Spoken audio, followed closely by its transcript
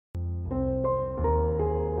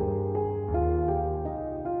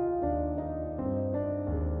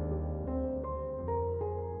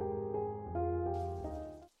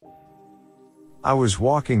I was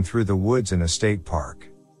walking through the woods in a state park.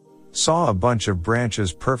 Saw a bunch of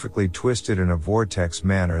branches perfectly twisted in a vortex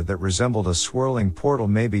manner that resembled a swirling portal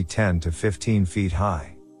maybe 10 to 15 feet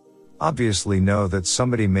high. Obviously know that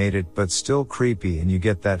somebody made it, but still creepy, and you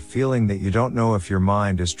get that feeling that you don't know if your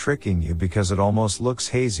mind is tricking you because it almost looks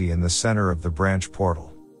hazy in the center of the branch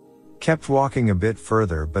portal. Kept walking a bit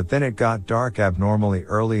further, but then it got dark abnormally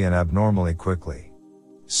early and abnormally quickly.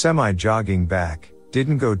 Semi-jogging back,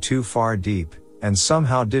 didn't go too far deep, and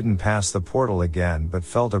somehow didn't pass the portal again, but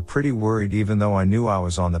felt pretty worried even though I knew I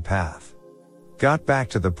was on the path. Got back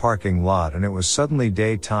to the parking lot and it was suddenly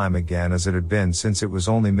daytime again, as it had been since it was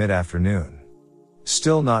only mid-afternoon.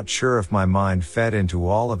 Still not sure if my mind fed into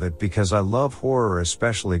all of it because I love horror,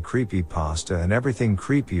 especially creepypasta and everything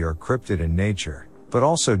creepy or cryptid in nature, but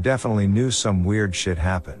also definitely knew some weird shit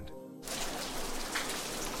happened.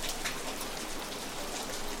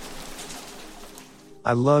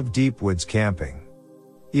 I love deep woods camping.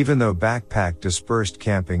 Even though backpack dispersed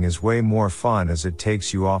camping is way more fun as it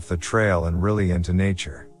takes you off the trail and really into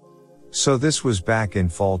nature. So this was back in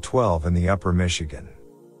fall 12 in the upper Michigan.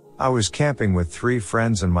 I was camping with 3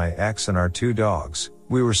 friends and my ex and our 2 dogs.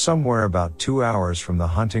 We were somewhere about 2 hours from the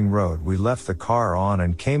hunting road. We left the car on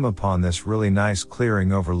and came upon this really nice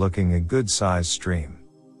clearing overlooking a good-sized stream.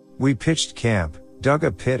 We pitched camp, dug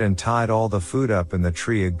a pit and tied all the food up in the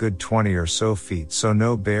tree a good 20 or so feet so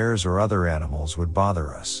no bears or other animals would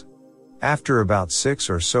bother us. After about 6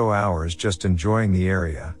 or so hours just enjoying the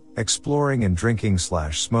area, exploring and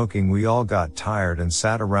drinking/smoking, we all got tired and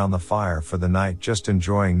sat around the fire for the night just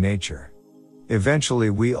enjoying nature.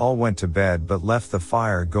 Eventually we all went to bed but left the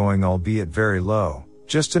fire going, albeit very low,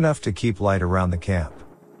 just enough to keep light around the camp.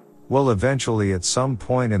 Well, eventually at some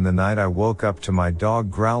point in the night I woke up to my dog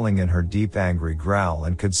growling in her deep angry growl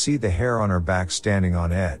and could see the hair on her back standing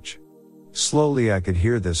on edge. Slowly I could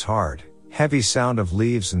hear this hard, heavy sound of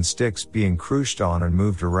leaves and sticks being crushed on and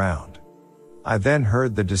moved around. I then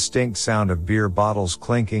heard the distinct sound of beer bottles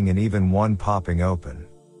clinking and even one popping open.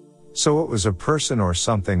 So it was a person or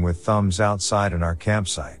something with thumbs outside in our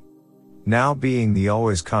campsite. Now, being the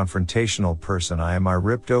always confrontational person I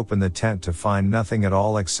ripped open the tent to find nothing at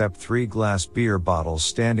all except 3 glass beer bottles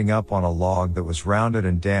standing up on a log that was rounded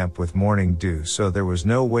and damp with morning dew, so there was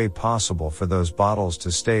no way possible for those bottles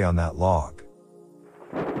to stay on that log.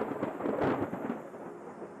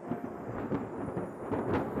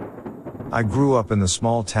 I grew up in the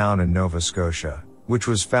small town in Nova Scotia, which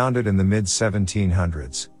was founded in the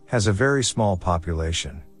mid-1700s, has a very small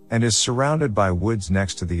population, and is surrounded by woods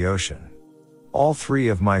next to the ocean. All 3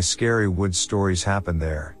 of my scary woods stories happened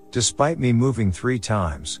there, despite me moving 3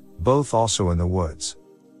 times, both also in the woods.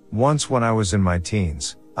 Once when I was in my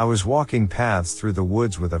teens, I was walking paths through the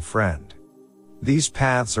woods with a friend. These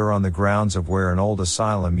paths are on the grounds of where an old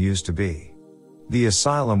asylum used to be. The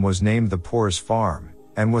asylum was named the Poor's Farm,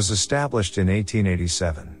 and was established in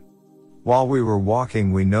 1887. While we were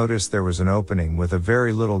walking we noticed there was an opening with a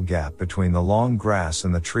very little gap between the long grass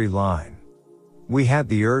and the tree line. We had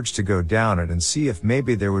the urge to go down it and see if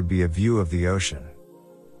maybe there would be a view of the ocean.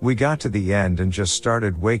 We got to the end and just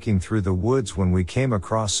started waking through the woods when we came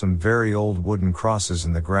across some very old wooden crosses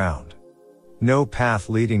in the ground. No path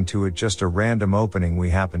leading to it, just a random opening we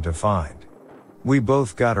happened to find. We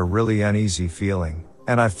both got a really uneasy feeling,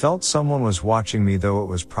 and I felt someone was watching me, though it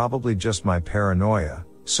was probably just my paranoia,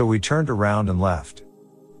 so we turned around and left.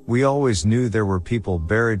 We always knew there were people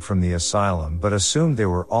buried from the asylum, but assumed they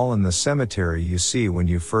were all in the cemetery you see when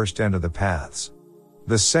you first enter the paths.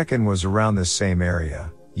 The second was around this same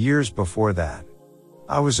area, years before that.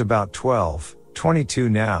 I was about 12, 22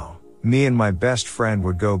 now. Me and my best friend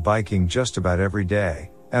would go biking just about every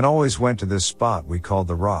day, and always went to this spot we called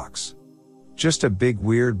the Rocks. Just a big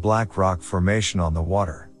weird black rock formation on the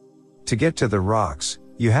water. To get to the rocks,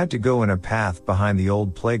 you had to go in a path behind the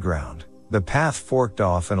old playground. The path forked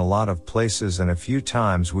off in a lot of places, and a few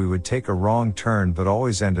times we would take a wrong turn but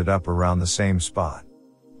always ended up around the same spot.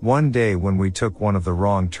 One day when we took one of the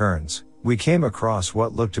wrong turns, we came across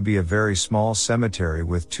what looked to be a very small cemetery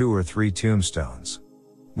with 2 or 3 tombstones.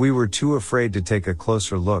 We were too afraid to take a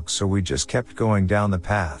closer look, so we just kept going down the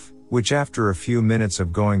path, which after a few minutes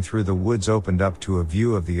of going through the woods opened up to a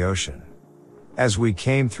view of the ocean. As we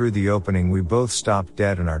came through the opening we both stopped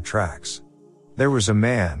dead in our tracks. There was a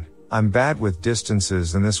man. I'm bad with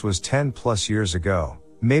distances, and this was 10 plus years ago,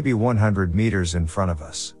 maybe 100 meters in front of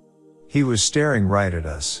us. He was staring right at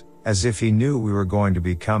us, as if he knew we were going to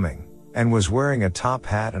be coming, and was wearing a top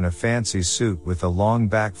hat and a fancy suit with the long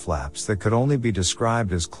back flaps that could only be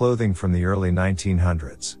described as clothing from the early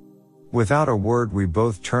 1900s. Without a word we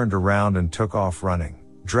both turned around and took off running,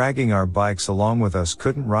 dragging our bikes along with us,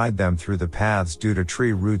 couldn't ride them through the paths due to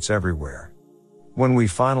tree roots everywhere. When we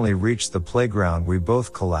finally reached the playground, we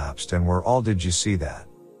both collapsed and were all, "Did you see that?"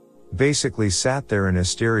 Basically sat there in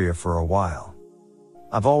hysteria for a while.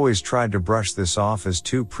 I've always tried to brush this off as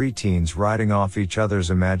two preteens riding off each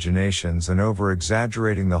other's imaginations and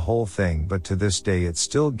over-exaggerating the whole thing, but to this day it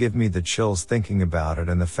still gives me the chills thinking about it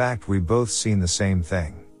and the fact we both seen the same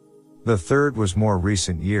thing. The third was more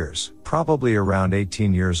recent years, probably around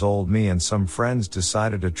 18 years old. Me and some friends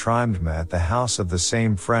decided to try at the house of the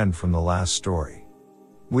same friend from the last story.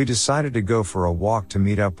 We decided to go for a walk to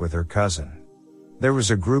meet up with her cousin. There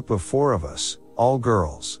was a group of 4 of us, all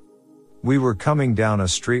girls. We were coming down a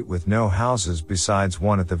street with no houses besides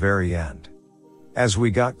one at the very end. As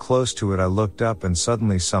we got close to it, I looked up and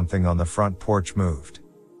suddenly something on the front porch moved.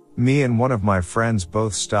 Me and one of my friends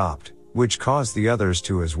both stopped, which caused the others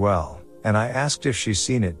to as well, and I asked if she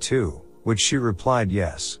seen it too, which she replied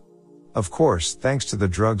yes. Of course, thanks to the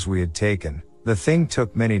drugs we had taken, the thing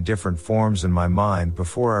took many different forms in my mind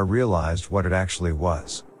before I realized what it actually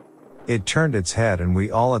was. It turned its head and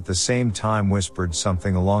we all at the same time whispered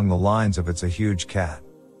something along the lines of, "It's a huge cat."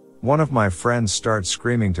 One of my friends starts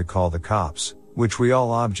screaming to call the cops, which we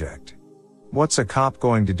all object. What's a cop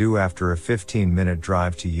going to do after a 15-minute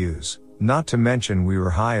drive to use? Not to mention we were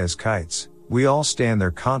high as kites. We all stand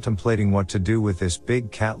there contemplating what to do with this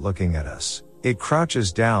big cat looking at us. It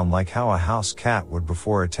crouches down like how a house cat would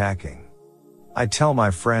before attacking. I tell my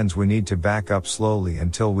friends we need to back up slowly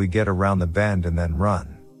until we get around the bend and then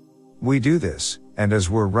run. We do this, and as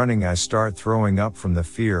we're running I start throwing up from the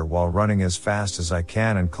fear while running as fast as I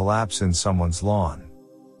can and collapse in someone's lawn.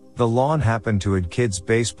 The lawn happened to have kids'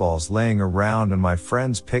 baseballs laying around and my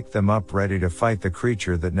friends picked them up ready to fight the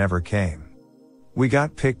creature that never came. We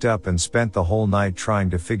got picked up and spent the whole night trying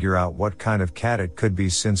to figure out what kind of cat it could be,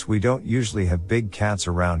 since we don't usually have big cats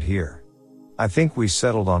around here. I think we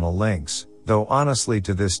settled on a lynx, though honestly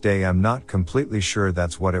to this day I'm not completely sure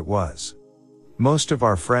that's what it was. Most of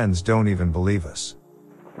our friends don't even believe us.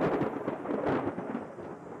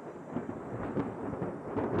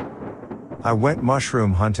 I went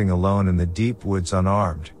mushroom hunting alone in the deep woods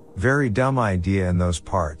unarmed. Very dumb idea in those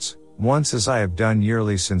parts, once, as I have done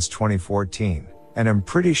yearly since 2014, and I'm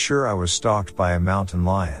pretty sure I was stalked by a mountain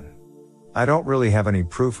lion. I don't really have any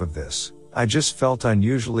proof of this. I just felt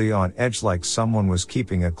unusually on edge, like someone was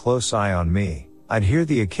keeping a close eye on me. I'd hear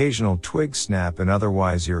the occasional twig snap in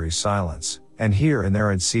otherwise eerie silence, and here and there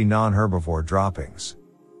I'd see non-herbivore droppings.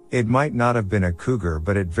 It might not have been a cougar,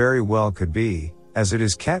 but it very well could be, as it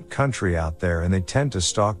is cat country out there and they tend to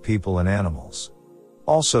stalk people and animals.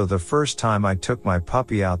 Also, the first time I took my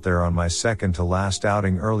puppy out there on my second to last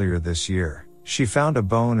outing earlier this year, she found a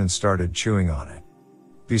bone and started chewing on it.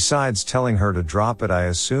 Besides telling her to drop it, I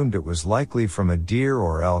assumed it was likely from a deer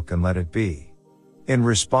or elk and let it be. In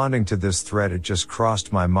responding to this threat, it just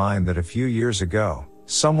crossed my mind that a few years ago,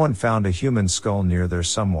 someone found a human skull near there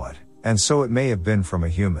somewhat, and so it may have been from a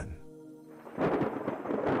human.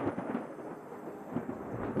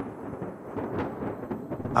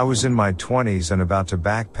 I was in my 20s and about to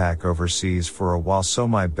backpack overseas for a while, so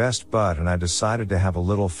my best bud and I decided to have a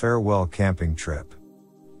little farewell camping trip.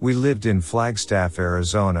 We lived in Flagstaff,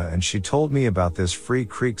 Arizona, and she told me about this free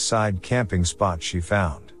creekside camping spot she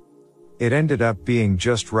found. It ended up being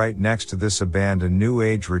just right next to this abandoned New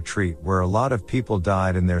Age retreat where a lot of people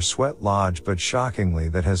died in their sweat lodge, but shockingly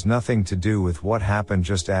that has nothing to do with what happened,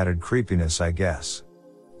 just added creepiness, I guess.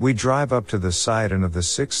 We drive up to the site, and of the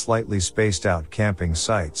 6 slightly spaced out camping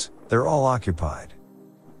sites, they're all occupied.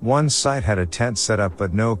 One site had a tent set up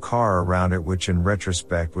but no car around it, which in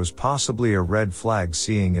retrospect was possibly a red flag,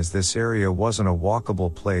 seeing as this area wasn't a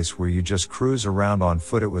walkable place where you just cruise around on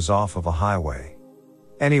foot, it was off of a highway.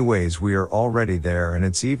 Anyways, we are already there and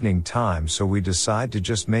it's evening time, so we decide to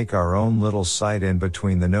just make our own little site in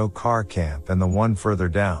between the no car camp and the one further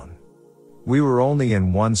down. We were only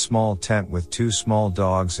in one small tent with 2 small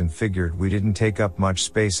dogs and figured we didn't take up much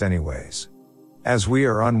space anyways. As we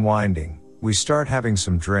are unwinding, we start having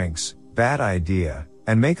some drinks, bad idea,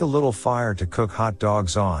 and make a little fire to cook hot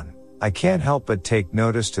dogs on. I can't help but take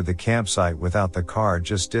notice to the campsite without the car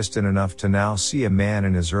just distant enough to now see a man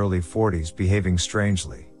in his early 40s behaving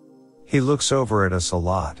strangely. He looks over at us a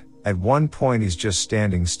lot. At one point he's just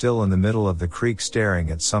standing still in the middle of the creek staring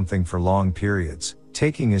at something for long periods,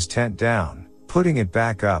 taking his tent down, putting it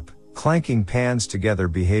back up, clanking pans together,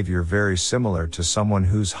 behavior very similar to someone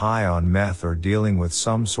who's high on meth or dealing with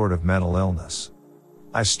some sort of mental illness.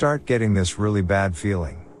 I start getting this really bad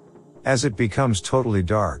feeling. As it becomes totally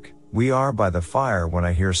dark, we are by the fire when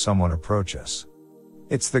I hear someone approach us.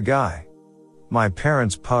 It's the guy. My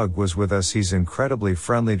parents' pug was with us. He's incredibly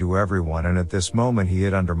friendly to everyone, and at this moment he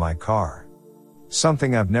hid under my car.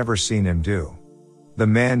 Something I've never seen him do. The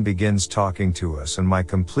man begins talking to us, and my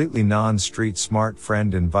completely non-street smart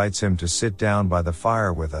friend invites him to sit down by the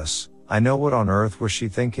fire with us. I know, what on earth was she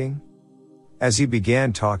thinking? As he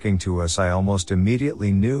began talking to us, I almost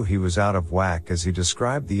immediately knew he was out of whack as he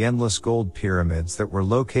described the endless gold pyramids that were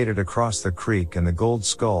located across the creek and the gold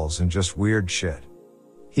skulls and just weird shit.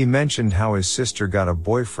 He mentioned how his sister got a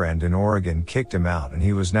boyfriend in Oregon, kicked him out, and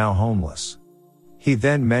he was now homeless. He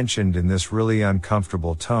then mentioned in this really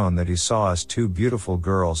uncomfortable tone that he saw us two beautiful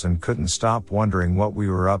girls and couldn't stop wondering what we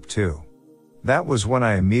were up to. That was when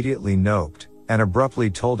I immediately noped, and abruptly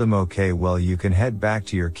told him, okay, well, you can head back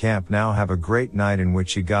to your camp now, have a great night, in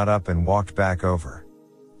which he got up and walked back over.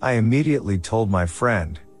 I immediately told my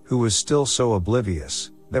friend, who was still so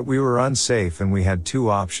oblivious, that we were unsafe and we had two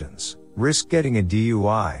options: risk getting a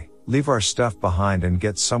DUI, leave our stuff behind and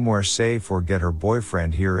get somewhere safe, or get her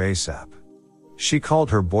boyfriend here ASAP. She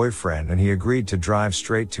called her boyfriend and he agreed to drive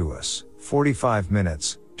straight to us, 45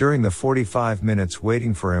 minutes. During the 45 minutes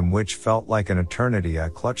waiting for him, which felt like an eternity, I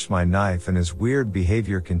clutched my knife and his weird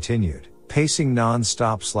behavior continued, pacing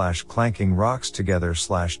non-stop / clanking rocks together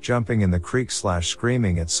 / jumping in the creek /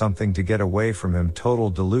 screaming at something to get away from him. Total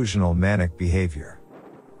delusional manic behavior.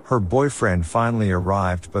 Her boyfriend finally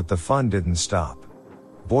arrived, but the fun didn't stop.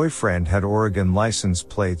 Boyfriend had Oregon license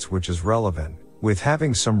plates, which is relevant. With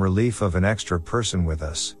having some relief of an extra person with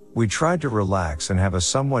us, we tried to relax and have a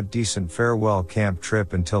somewhat decent farewell camp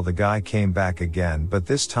trip until the guy came back again, but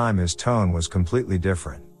this time his tone was completely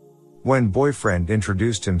different. When boyfriend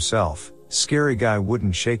introduced himself, scary guy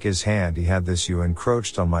wouldn't shake his hand. He had this "you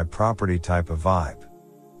encroached on my property" type of vibe.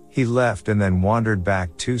 He left and then wandered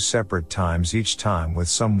back 2 separate times, each time with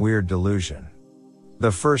some weird delusion.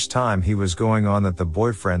 The first time he was going on that the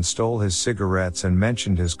boyfriend stole his cigarettes and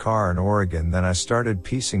mentioned his car in Oregon. Then I started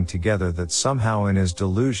piecing together that somehow in his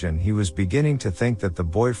delusion he was beginning to think that the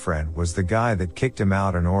boyfriend was the guy that kicked him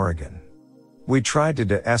out in Oregon. We tried to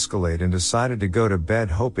de-escalate and decided to go to bed,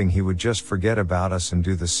 hoping he would just forget about us and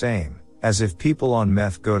do the same, as if people on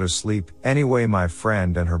meth go to sleep. Anyway, my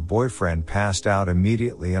friend and her boyfriend passed out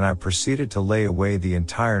immediately, and I proceeded to lay away the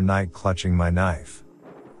entire night clutching my knife.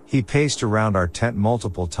 He paced around our tent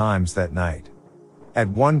multiple times that night. At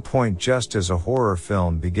one point, just as a horror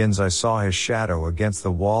film begins, I saw his shadow against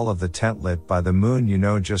the wall of the tent lit by the moon. You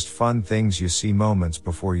know, just fun things you see moments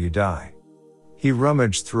before you die. He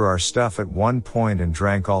rummaged through our stuff at one point and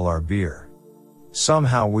drank all our beer.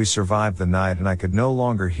 Somehow we survived the night, and I could no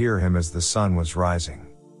longer hear him as the sun was rising.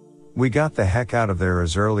 We got the heck out of there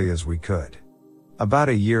as early as we could. About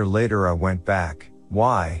a year later I went back,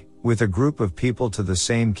 with a group of people to the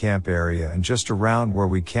same camp area, and just around where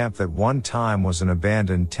we camped that one time was an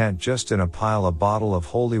abandoned tent, just in a pile, a bottle of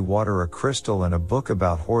holy water, a crystal, and a book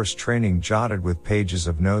about horse training jotted with pages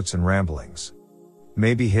of notes and ramblings.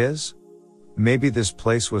 Maybe this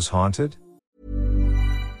place was haunted?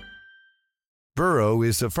 Burrow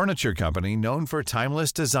is a furniture company known for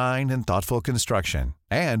timeless design and thoughtful construction,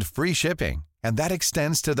 and free shipping, and that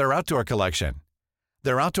extends to their outdoor collection.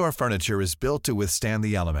 Their outdoor furniture is built to withstand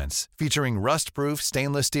the elements, featuring rust-proof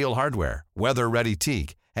stainless steel hardware, weather-ready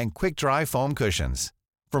teak, and quick-dry foam cushions.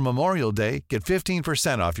 For Memorial Day, get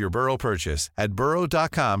 15% off your Burrow purchase at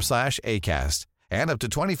burrow.com/acast, and up to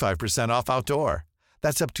 25% off outdoor.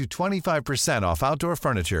 That's up to 25% off outdoor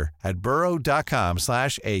furniture at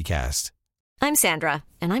burrow.com/acast. I'm Sandra,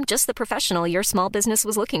 and I'm just the professional your small business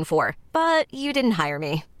was looking for. But you didn't hire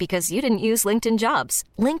me because you didn't use LinkedIn Jobs.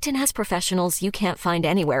 LinkedIn has professionals you can't find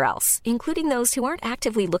anywhere else, including those who aren't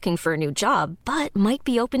actively looking for a new job, but might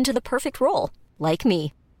be open to the perfect role, like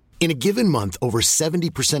me. In a given month, over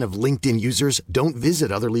 70% of LinkedIn users don't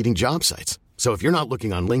visit other leading job sites. So if you're not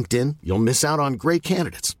looking on LinkedIn, you'll miss out on great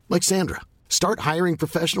candidates like Sandra. Start hiring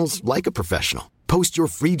professionals like a professional. Post your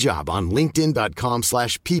free job on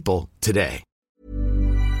linkedin.com/people today.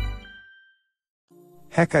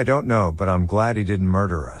 Heck, I don't know, but I'm glad he didn't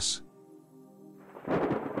murder us.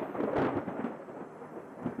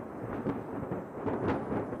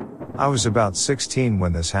 I was about 16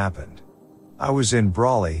 when this happened. I was in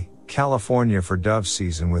Brawley, California for dove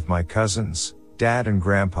season with my cousins, Dad and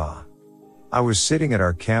Grandpa. I was sitting at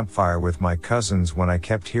our campfire with my cousins when I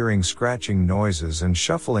kept hearing scratching noises and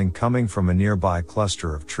shuffling coming from a nearby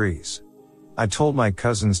cluster of trees. I told my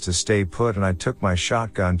cousins to stay put, and I took my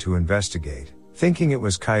shotgun to investigate, thinking it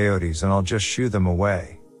was coyotes and I'll just shoo them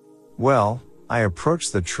away. Well, I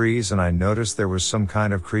approached the trees and I noticed there was some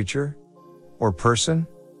kind of creature? Or person?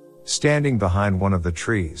 Standing behind one of the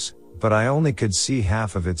trees, but I only could see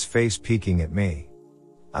half of its face peeking at me.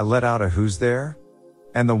 I let out a "who's there?"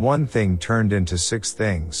 And the one thing turned into 6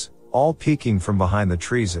 things, all peeking from behind the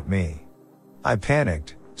trees at me. I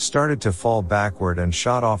panicked, started to fall backward and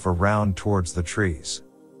shot off around towards the trees.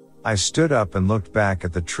 I stood up and looked back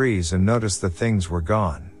at the trees and noticed the things were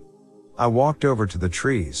gone. I walked over to the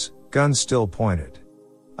trees, gun still pointed.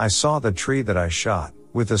 I saw the tree that I shot,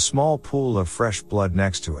 with a small pool of fresh blood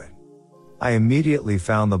next to it. I immediately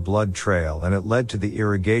found the blood trail and it led to the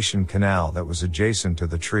irrigation canal that was adjacent to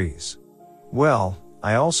the trees. Well,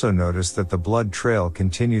 I also noticed that the blood trail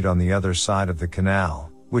continued on the other side of the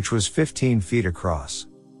canal, which was 15 feet across.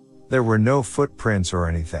 There were no footprints or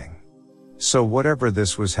anything. So whatever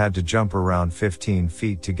this was had to jump around 15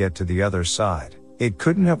 feet to get to the other side. It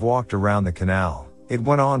couldn't have walked around the canal. It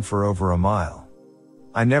went on for over a mile.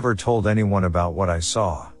 I never told anyone about what I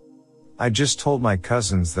saw. I just told my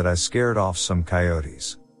cousins that I scared off some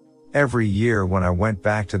coyotes. Every year when I went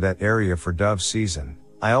back to that area for dove season,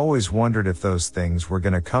 I always wondered if those things were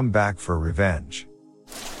gonna come back for revenge.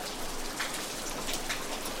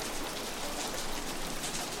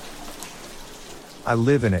 I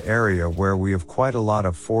live in an area where we have quite a lot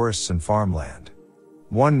of forests and farmland.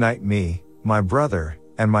 One night me, my brother,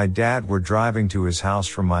 and my dad were driving to his house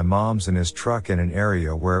from my mom's in his truck in an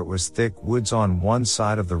area where it was thick woods on one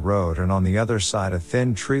side of the road and on the other side a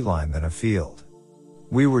thin tree line than a field.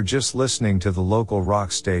 We were just listening to the local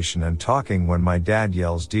rock station and talking when my dad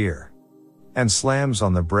yells "deer" and slams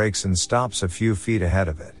on the brakes and stops a few feet ahead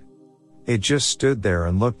of it. It just stood there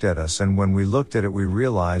and looked at us, and when we looked at it we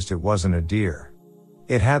realized it wasn't a deer.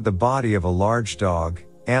 It had the body of a large dog,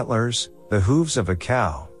 antlers, the hooves of a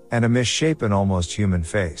cow, and a misshapen almost human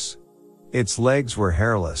face. Its legs were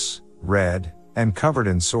hairless, red, and covered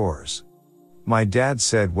in sores. My dad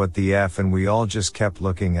said "what the F," and we all just kept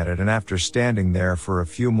looking at it, and after standing there for a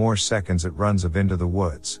few more seconds it runs up into the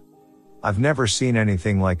woods. I've never seen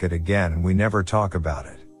anything like it again and we never talk about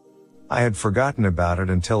it. I had forgotten about it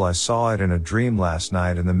until I saw it in a dream last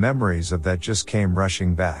night and the memories of that just came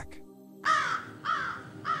rushing back.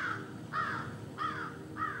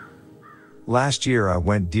 Last year I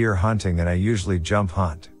went deer hunting and I usually jump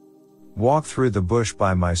hunt. Walk through the bush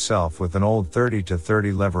by myself with an old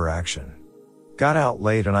 30-30 lever action. Got out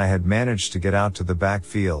late and I had managed to get out to the back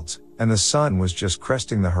fields, and the sun was just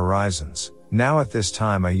cresting the horizons. Now at this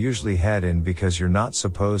time I usually head in because you're not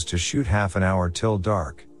supposed to shoot half an hour till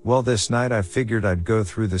dark. Well, this night I figured I'd go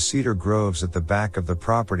through the cedar groves at the back of the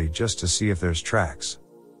property just to see if there's tracks.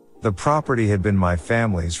 The property had been my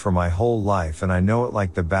family's for my whole life and I know it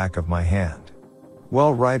like the back of my hand.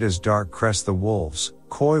 Well, right as dark crest the wolves,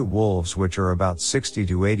 coy wolves, which are about 60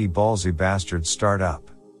 to 80 ballsy bastards, start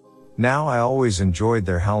up. Now I always enjoyed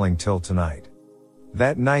their howling till tonight.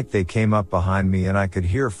 That night they came up behind me and I could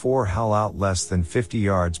hear 4 howl out less than 50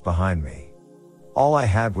 yards behind me. All I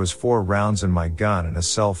had was 4 rounds in my gun and a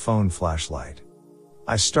cell phone flashlight.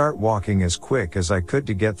 I start walking as quick as I could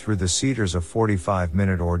to get through the cedars, a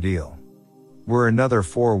 45-minute ordeal. Where another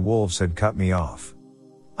 4 wolves had cut me off.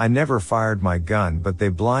 I never fired my gun, but they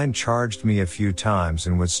blind charged me a few times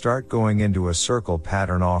and would start going into a circle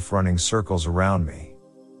pattern, off running circles around me.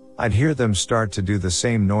 I'd hear them start to do the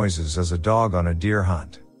same noises as a dog on a deer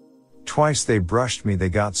hunt. Twice they brushed me, they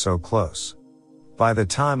got so close. By the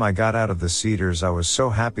time I got out of the cedars I was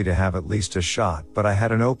so happy to have at least a shot, but I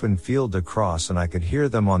had an open field to cross and I could hear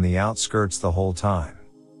them on the outskirts the whole time.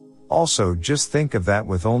 Also, just think of that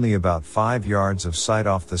with only about 5 yards of sight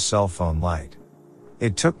off the cell phone light.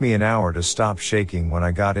 It took me an hour to stop shaking when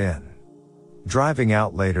I got in. Driving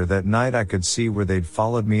out later that night I could see where they'd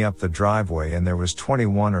followed me up the driveway and there was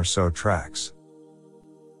 21 or so tracks.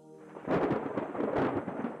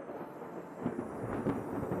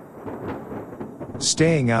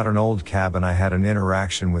 Staying out an old cabin I had an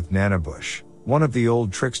interaction with Nanabush, one of the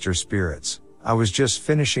old trickster spirits. I was just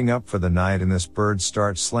finishing up for the night and this bird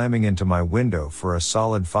starts slamming into my window for a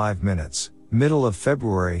solid 5 minutes. Middle of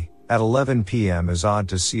February, at 11 p.m. is odd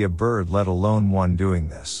to see a bird, let alone one doing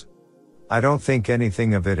this. I don't think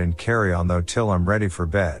anything of it and carry on though till I'm ready for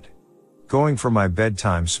bed. Going for my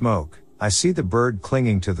bedtime smoke, I see the bird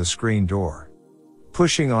clinging to the screen door.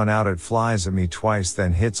 Pushing on out, it flies at me twice,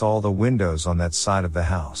 then hits all the windows on that side of the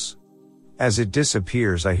house. As it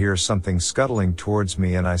disappears I hear something scuttling towards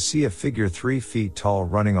me and I see a figure 3 feet tall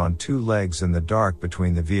running on 2 legs in the dark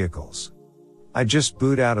between the vehicles. I just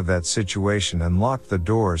booed out of that situation and locked the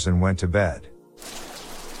doors and went to bed.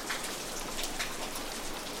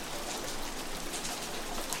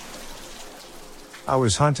 I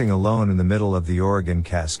was hunting alone in the middle of the Oregon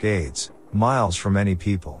Cascades, miles from any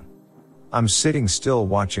people. I'm sitting still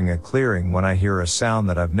watching a clearing when I hear a sound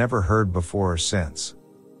that I've never heard before or since.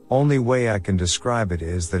 Only way I can describe it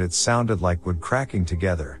is that it sounded like wood cracking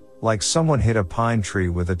together, like someone hit a pine tree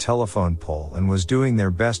with a telephone pole and was doing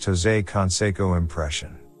their best Jose Canseco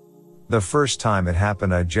impression. The first time it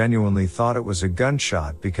happened I genuinely thought it was a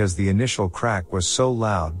gunshot because the initial crack was so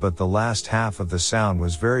loud, but the last half of the sound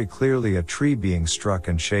was very clearly a tree being struck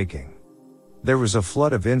and shaking. There was a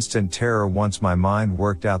flood of instant terror once my mind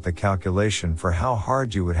worked out the calculation for how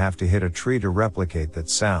hard you would have to hit a tree to replicate that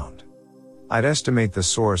sound. I'd estimate the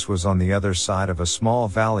source was on the other side of a small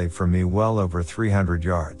valley from me, well over 300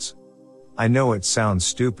 yards. I know it sounds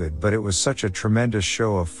stupid, but it was such a tremendous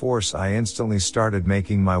show of force I instantly started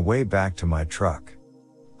making my way back to my truck.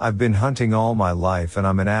 I've been hunting all my life and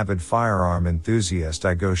I'm an avid firearm enthusiast.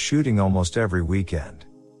 I go shooting almost every weekend.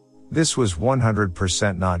 This was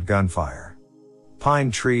 100% not gunfire.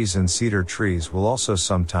 Pine trees and cedar trees will also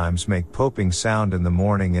sometimes make popping sound in the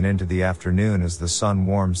morning and into the afternoon as the sun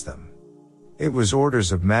warms them. It was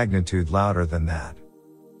orders of magnitude louder than that.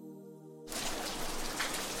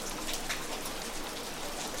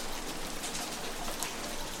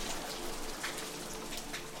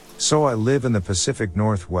 So I live in the Pacific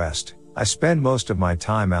Northwest. I spend most of my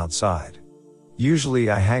time outside.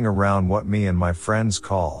 Usually I hang around what me and my friends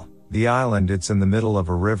call the island. It's in the middle of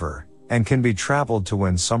a river and can be traveled to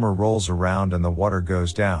when summer rolls around and the water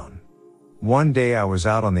goes down. One day I was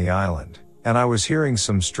out on the island and I was hearing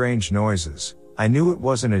some strange noises. I knew it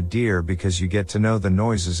wasn't a deer because you get to know the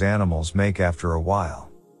noises animals make after a while.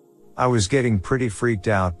 I was getting pretty freaked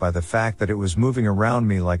out by the fact that it was moving around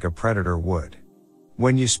me like a predator would.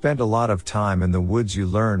 When you spend a lot of time in the woods, you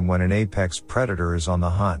learn when an apex predator is on the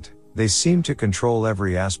hunt. They seem to control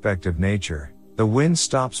every aspect of nature. The wind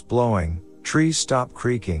stops blowing, trees stop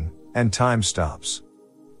creaking, and time stops.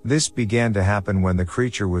 This began to happen when the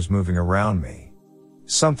creature was moving around me.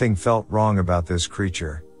 Something felt wrong about this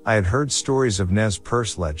creature. I had heard stories of Nez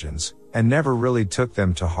Perce legends, and never really took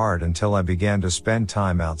them to heart until I began to spend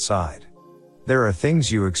time outside. There are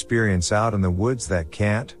things you experience out in the woods that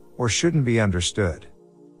can't, or shouldn't be understood.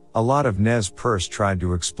 A lot of Nez Perce tried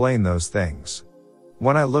to explain those things.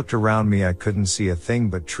 When I looked around me I couldn't see a thing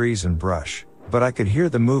but trees and brush, but I could hear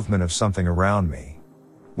the movement of something around me.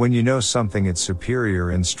 When you know something is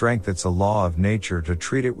superior in strength, it's a law of nature to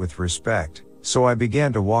treat it with respect, so I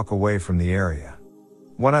began to walk away from the area.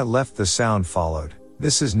 When I left, the sound followed.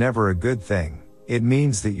 This is never a good thing. It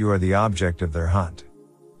means that you are the object of their hunt.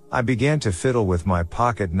 I began to fiddle with my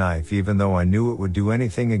pocket knife even though I knew it would do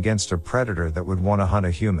anything against a predator that would want to hunt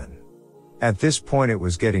a human. At this point it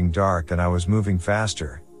was getting dark and I was moving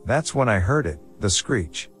faster. That's when I heard it, the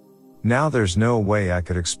screech. Now there's no way I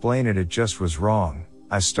could explain it, it just was wrong.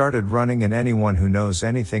 I started running, and anyone who knows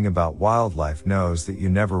anything about wildlife knows that you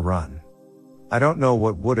never run. I don't know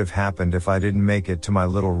what would have happened if I didn't make it to my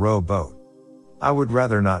little rowboat. I would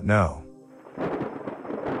rather not know.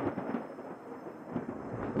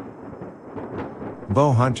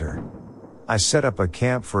 Bow hunter. I set up a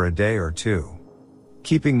camp for a day or two,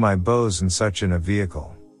 keeping my bows and such in a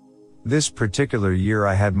vehicle. This particular year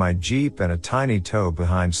I had my Jeep and a tiny tow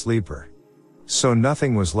behind sleeper. So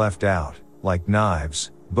nothing was left out, like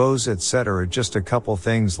knives, bows, etc., just a couple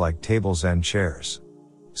things like tables and chairs.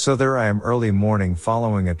 So there I am early morning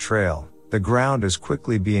following a trail. The ground is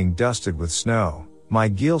quickly being dusted with snow. My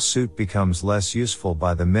gill suit becomes less useful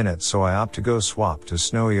by the minute, so I opt to go swap to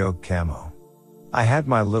snowy oak camo. I had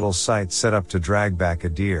my little sight set up to drag back a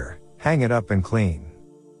deer, hang it up and clean.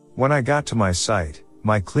 When I got to my site,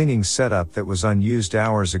 my cleaning setup that was unused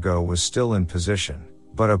hours ago was still in position,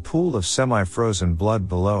 but a pool of semi-frozen blood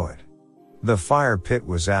below it. The fire pit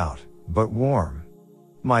was out, but warm.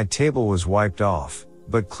 My table was wiped off,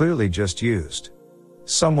 but clearly just used.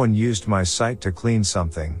 Someone used my site to clean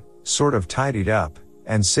something, sort of tidied up,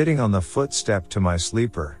 and sitting on the footstep to my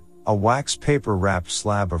sleeper, a wax paper wrapped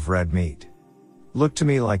slab of red meat. Looked to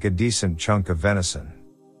me like a decent chunk of venison.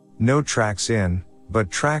 No tracks in,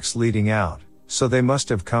 but tracks leading out, so they must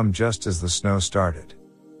have come just as the snow started.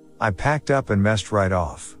 I packed up and messed right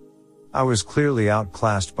off. I was clearly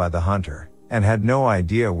outclassed by the hunter, and had no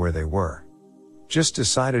idea where they were. Just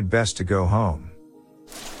decided best to go home.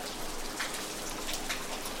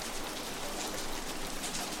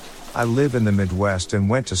 I live in the Midwest and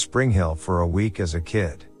went to Spring Hill for a week as a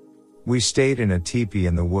kid. We stayed in a teepee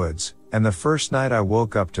in the woods, and the first night I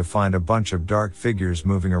woke up to find a bunch of dark figures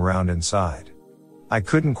moving around inside. I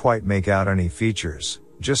couldn't quite make out any features,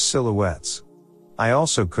 just silhouettes. I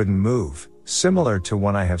also couldn't move, similar to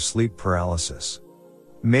when I have sleep paralysis.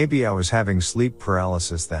 Maybe I was having sleep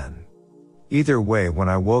paralysis then. Either way, when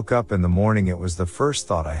I woke up in the morning it was the first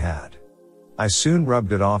thought I had. I soon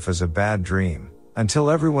rubbed it off as a bad dream, until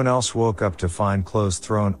everyone else woke up to find clothes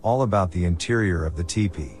thrown all about the interior of the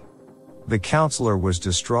teepee. The counselor was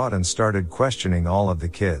distraught and started questioning all of the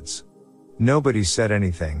kids. Nobody said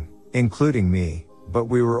anything, including me, but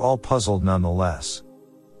we were all puzzled nonetheless.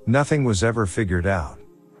 Nothing was ever figured out.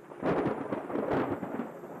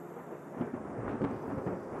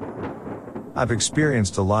 I've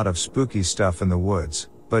experienced a lot of spooky stuff in the woods,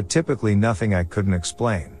 but typically nothing I couldn't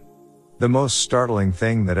explain. The most startling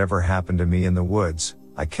thing that ever happened to me in the woods,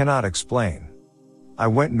 I cannot explain. I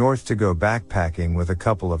went north to go backpacking with a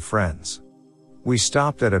couple of friends. We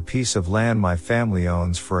stopped at a piece of land my family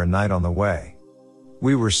owns for a night on the way.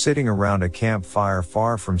 We were sitting around a campfire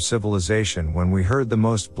far from civilization when we heard the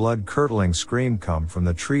most blood-curdling scream come from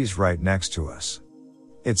the trees right next to us.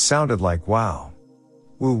 It sounded like wow.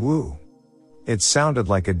 Woo woo. It sounded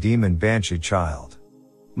like a demon banshee child.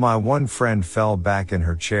 My one friend fell back in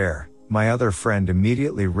her chair, my other friend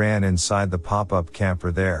immediately ran inside the pop-up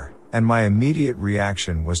camper there, and my immediate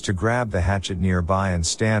reaction was to grab the hatchet nearby and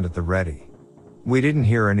stand at the ready. We didn't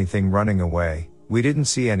hear anything running away, we didn't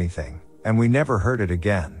see anything, and we never heard it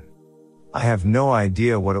again. I have no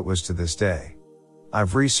idea what it was to this day.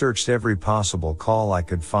 I've researched every possible call I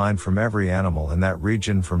could find from every animal in that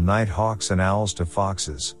region, from nighthawks and owls to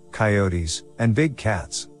foxes, coyotes, and big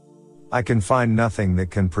cats. I can find nothing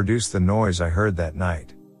that can produce the noise I heard that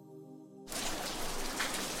night.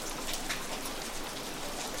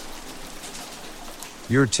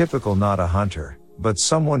 You're typical, not a hunter, but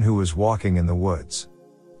someone who was walking in the woods.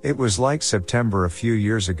 It was like September a few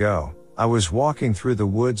years ago. I was walking through the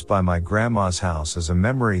woods by my grandma's house as a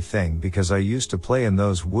memory thing because I used to play in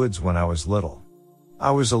those woods when I was little.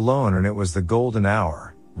 I was alone and it was the golden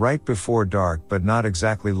hour, right before dark but not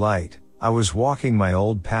exactly light. I was walking my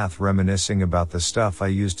old path reminiscing about the stuff I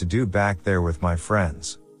used to do back there with my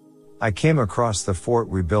friends. I came across the fort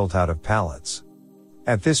we built out of pallets.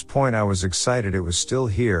 At this point I was excited it was still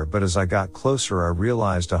here, but as I got closer I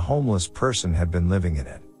realized a homeless person had been living in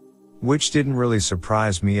it. Which didn't really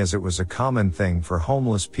surprise me as it was a common thing for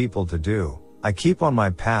homeless people to do. I keep on my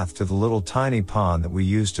path to the little tiny pond that we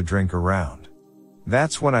used to drink around.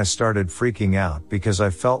 That's when I started freaking out because I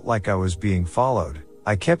felt like I was being followed.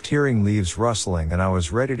 I kept hearing leaves rustling and I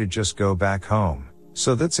was ready to just go back home.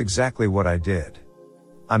 So that's exactly what I did.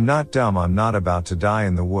 I'm not dumb, I'm not about to die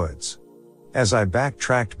in the woods. As I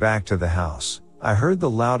backtracked back to the house, I heard the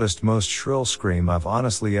loudest, most shrill scream I've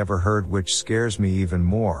honestly ever heard, which scares me even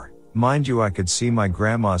more. Mind you, I could see my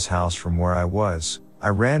grandma's house from where I was. I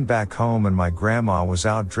ran back home and my grandma was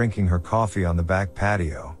out drinking her coffee on the back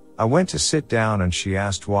patio. I went to sit down and she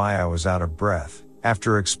asked why I was out of breath.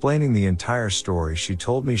 After explaining the entire story, she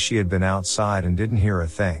told me she had been outside and didn't hear a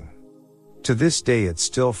thing. To this day it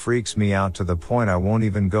still freaks me out to the point I won't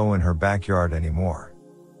even go in her backyard anymore.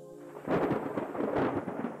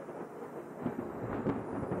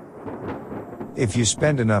 If you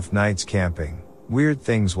spend enough nights camping, weird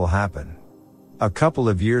things will happen. A couple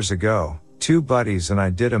of years ago, two buddies and I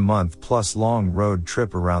did a month-plus long road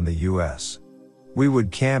trip around the U.S. We would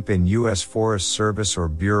camp in U.S. Forest Service or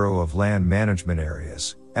Bureau of Land Management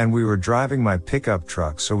areas, and we were driving my pickup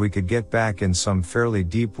truck so we could get back in some fairly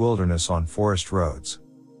deep wilderness on forest roads.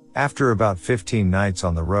 After about 15 nights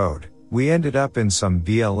on the road, we ended up in some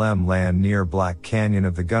BLM land near Black Canyon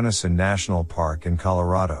of the Gunnison National Park in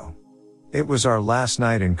Colorado. It was our last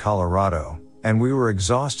night in Colorado, and we were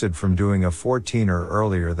exhausted from doing a 14er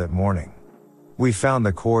earlier that morning. We found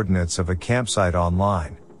the coordinates of a campsite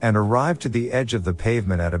online, and arrived to the edge of the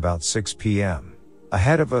pavement at about 6 p.m.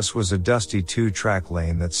 Ahead of us was a dusty 2-track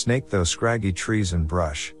lane that snaked those scraggy trees and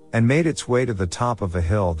brush, and made its way to the top of a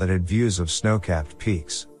hill that had views of snow-capped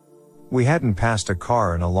peaks. We hadn't passed a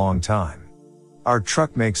car in a long time. Our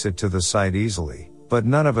truck makes it to the site easily, but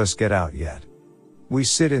none of us get out yet. We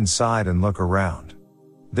sit inside and look around.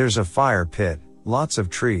 There's a fire pit, lots of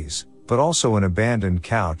trees, but also an abandoned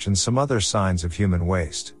couch and some other signs of human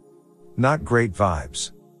waste. Not great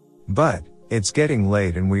vibes. But it's getting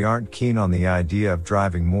late and we aren't keen on the idea of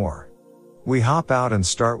driving more. We hop out and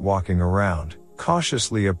start walking around,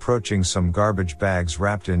 cautiously approaching some garbage bags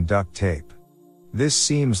wrapped in duct tape. This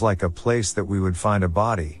seems like a place that we would find a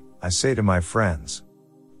body, I say to my friends.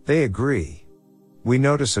 They agree. We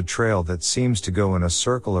notice a trail that seems to go in a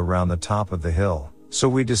circle around the top of the hill, so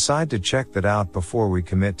we decide to check that out before we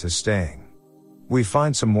commit to staying. We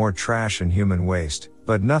find some more trash and human waste,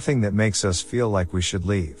 but nothing that makes us feel like we should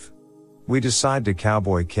leave. We decide to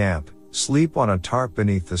cowboy camp, sleep on a tarp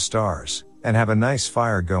beneath the stars, and have a nice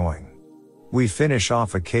fire going. We finish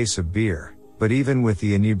off a case of beer, but even with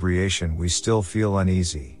the inebriation we still feel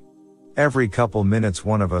uneasy. Every couple minutes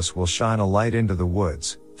one of us will shine a light into the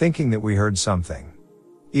woods, thinking that we heard something.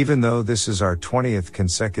 Even though this is our 20th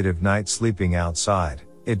consecutive night sleeping outside,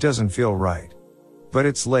 it doesn't feel right. But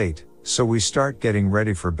it's late, so we start getting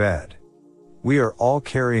ready for bed. We are all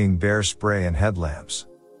carrying bear spray and headlamps.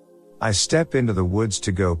 I step into the woods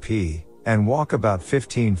to go pee, and walk about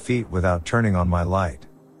 15 feet without turning on my light.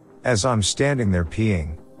 As I'm standing there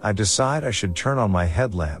peeing, I decide I should turn on my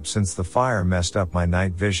headlamp since the fire messed up my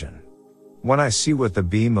night vision. When I see what the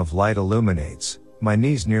beam of light illuminates, my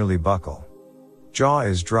knees nearly buckle. Jaw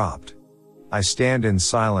is dropped. I stand in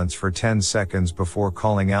silence for 10 seconds before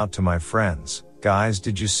calling out to my friends, "Guys,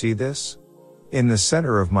 did you see this?" In the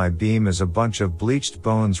center of my beam is a bunch of bleached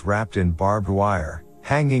bones wrapped in barbed wire,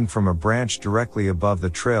 hanging from a branch directly above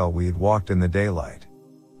the trail we had walked in the daylight.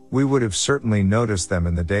 We would have certainly noticed them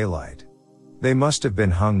in the daylight. They must have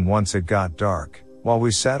been hung once it got dark, while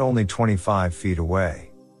we sat only 25 feet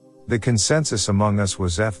away. The consensus among us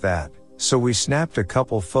was F that, so we snapped a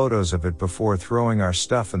couple photos of it before throwing our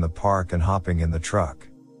stuff in the park and hopping in the truck.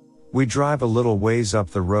 We drive a little ways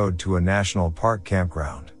up the road to a national park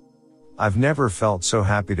campground. I've never felt so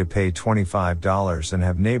happy to pay $25 and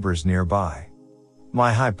have neighbors nearby.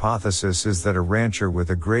 My hypothesis is that a rancher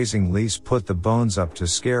with a grazing lease put the bones up to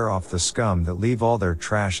scare off the scum that leave all their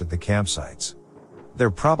trash at the campsites.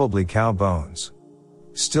 They're probably cow bones.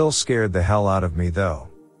 Still scared the hell out of me though.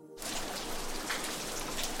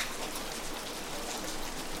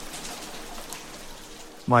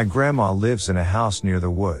 My grandma lives in a house near the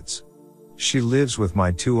woods. She lives with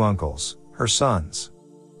my 2 uncles, her sons.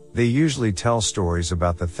 They usually tell stories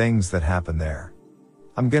about the things that happen there.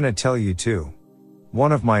 I'm gonna tell you 2.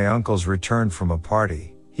 One of my uncles returned from a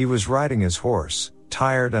party. He was riding his horse,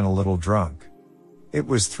 tired and a little drunk. It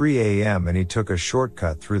was 3 a.m. and he took a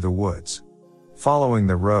shortcut through the woods. Following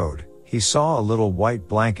the road, he saw a little white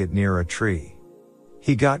blanket near a tree.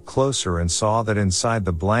 He got closer and saw that inside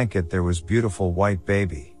the blanket there was beautiful white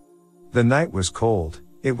baby. The night was cold,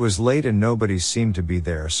 it was late and nobody seemed to be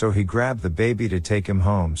there, so he grabbed the baby to take him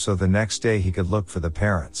home so the next day he could look for the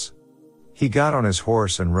parents. He got on his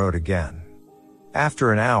horse and rode again.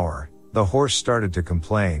 After an hour, the horse started to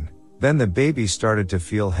complain, then the baby started to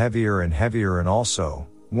feel heavier and also,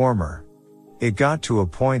 warmer. It got to a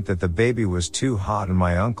point that the baby was too hot and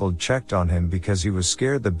my uncle checked on him because he was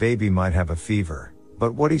scared the baby might have a fever.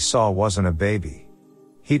 But what he saw wasn't a baby.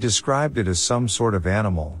 He described it as some sort of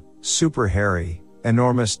animal, super hairy,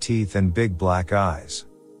 enormous teeth and big black eyes.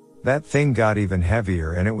 That thing got even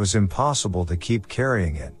heavier and it was impossible to keep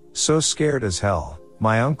carrying it, so scared as hell,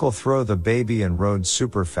 my uncle threw the baby and rode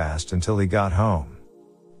super fast until he got home.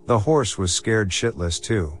 The horse was scared shitless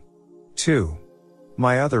too. 2.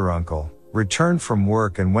 My other uncle returned from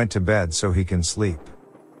work and went to bed so he can sleep.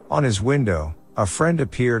 On his window, a friend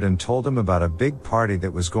appeared and told him about a big party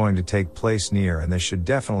that was going to take place near and they should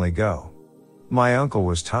definitely go. My uncle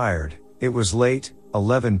was tired, it was late,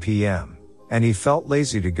 11 p.m., and he felt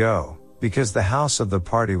lazy to go, because the house of the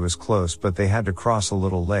party was close but they had to cross a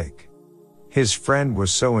little lake. His friend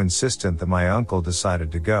was so insistent that my uncle decided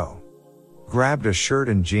to go. Grabbed a shirt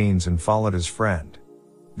and jeans and followed his friend.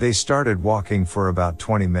 They started walking for about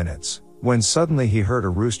 20 minutes, when suddenly he heard a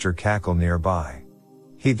rooster cackle nearby.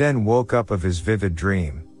 He then woke up of his vivid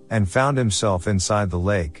dream, and found himself inside the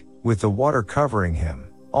lake, with the water covering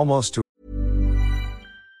him, almost to.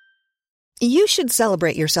 You should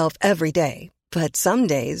celebrate yourself every day, but some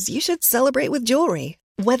days you should celebrate with jewelry.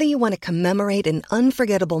 Whether you want to commemorate an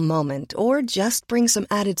unforgettable moment or just bring some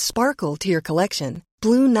added sparkle to your collection,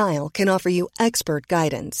 Blue Nile can offer you expert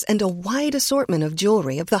guidance and a wide assortment of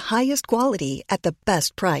jewelry of the highest quality at the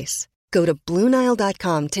best price. Go to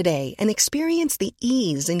BlueNile.com today and experience the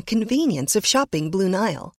ease and convenience of shopping Blue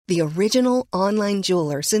Nile, the original online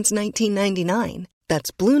jeweler since 1999.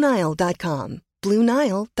 That's BlueNile.com.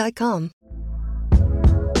 BlueNile.com.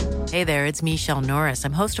 Hey there, it's Michelle Norris.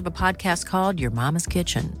 I'm host of a podcast called Your Mama's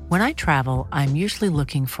Kitchen. When I travel, I'm usually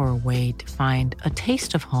looking for a way to find a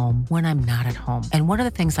taste of home when I'm not at home. And one of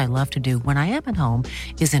the things I love to do when I am at home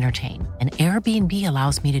is entertain. And Airbnb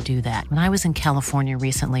allows me to do that. When I was in California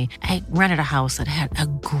recently, I rented a house that had a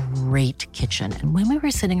great kitchen. And when we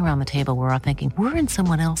were sitting around the table, we were all thinking, we're in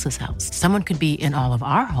someone else's house. Someone could be in all of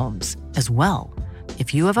our homes as well.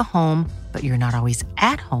 If you have a home, but you're not always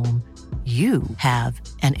at home, you have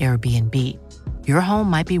an Airbnb. Your home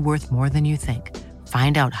might be worth more than you think.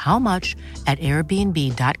 Find out how much at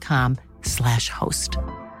airbnb.com/host.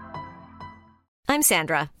 I'm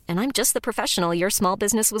Sandra, and I'm just the professional your small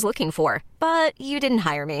business was looking for. But you didn't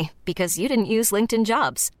hire me because you didn't use LinkedIn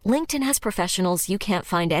Jobs. LinkedIn has professionals you can't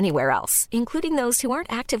find anywhere else, including those who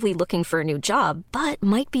aren't actively looking for a new job, but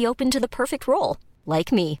might be open to the perfect role,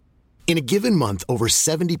 like me. In a given month, over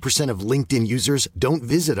 70% of LinkedIn users don't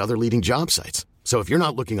visit other leading job sites. So if you're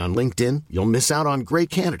not looking on LinkedIn, you'll miss out on great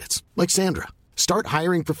candidates like Sandra. Start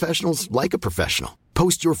hiring professionals like a professional.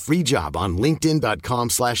 Post your free job on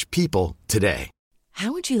linkedin.com/people today.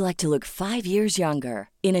 How would you like to look 5 years younger?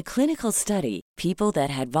 In a clinical study, people that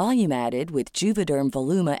had volume added with Juvederm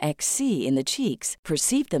Voluma XC in the cheeks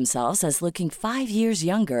perceived themselves as looking 5 years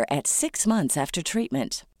younger at 6 months after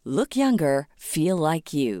treatment. Look younger, feel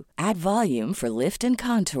like you. Add volume for lift and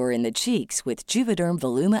contour in the cheeks with Juvederm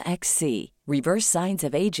Voluma XC. Reverse signs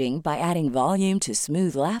of aging by adding volume to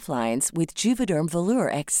smooth laugh lines with Juvederm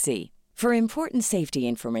Volure XC. For important safety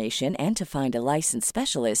information and to find a licensed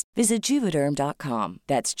specialist, visit Juvederm.com.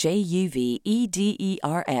 That's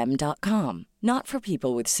JUVEDERM.com. Not for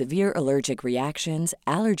people with severe allergic reactions,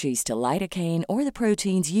 allergies to lidocaine, or the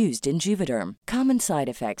proteins used in Juvederm. Common side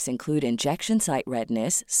effects include injection site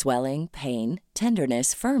redness, swelling, pain,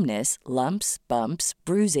 tenderness, firmness, lumps, bumps,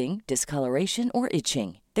 bruising, discoloration, or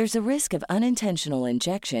itching. There's a risk of unintentional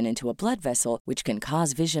injection into a blood vessel, which can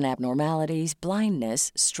cause vision abnormalities,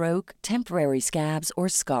 blindness, stroke, temporary scabs, or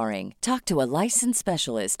scarring. Talk to a licensed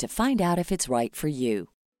specialist to find out if it's right for you.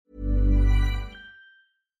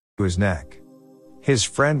 To his neck. His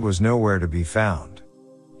friend was nowhere to be found.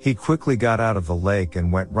 He quickly got out of the lake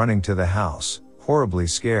and went running to the house, horribly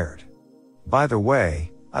scared. By the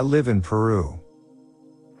way, I live in Peru.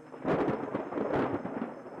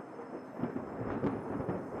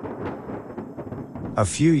 A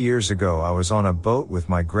few years ago I was on a boat with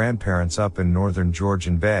my grandparents up in northern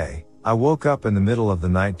Georgian Bay. I woke up in the middle of the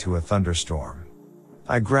night to a thunderstorm.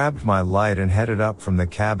 I grabbed my light and headed up from the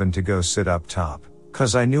cabin to go sit up top,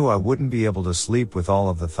 'cause I knew I wouldn't be able to sleep with all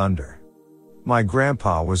of the thunder. My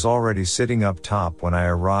grandpa was already sitting up top when I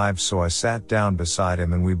arrived, so I sat down beside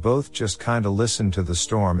him and we both just kinda listened to the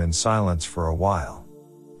storm in silence for a while.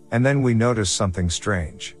 And then we noticed something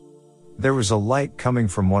strange. There was a light coming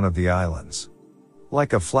from one of the islands.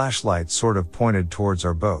 Like a flashlight sort of pointed towards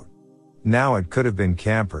our boat. Now it could have been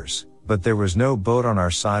campers, but there was no boat on our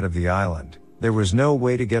side of the island. There was no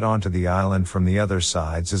way to get onto the island from the other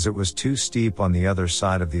sides as it was too steep on the other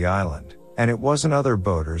side of the island, and it wasn't other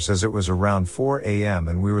boaters as it was around 4 a.m.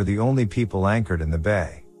 and we were the only people anchored in the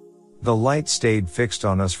bay. The light stayed fixed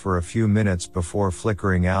on us for a few minutes before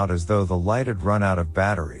flickering out as though the light had run out of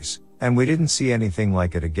batteries, and we didn't see anything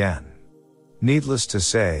like it again. Needless to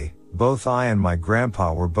say, both I and my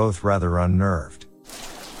grandpa were both rather unnerved.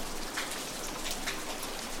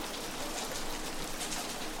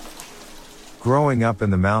 Growing up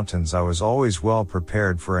in the mountains, I was always well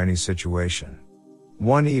prepared for any situation.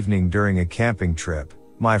 One evening during a camping trip,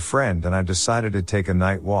 my friend and I decided to take a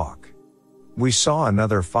night walk. We saw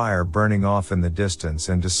another fire burning off in the distance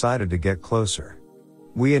and decided to get closer.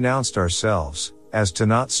 We announced ourselves, as to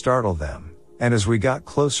not startle them. And as we got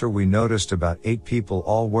closer we noticed about 8 people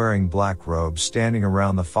all wearing black robes standing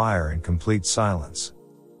around the fire in complete silence.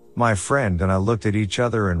 My friend and I looked at each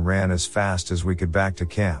other and ran as fast as we could back to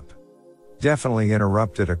camp. Definitely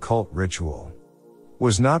interrupted a cult ritual.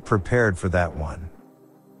 Was not prepared for that one.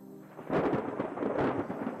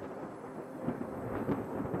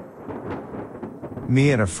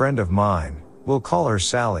 Me and a friend of mine, we'll call her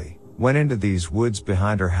Sally, went into these woods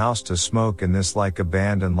behind her house to smoke in this like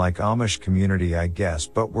abandoned like Amish community I guess,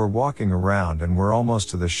 but we're walking around and we're almost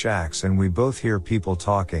to the shacks and we both hear people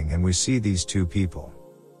talking and we see these 2 people.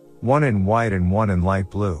 One in white and one in light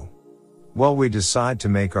blue. Well, we decide to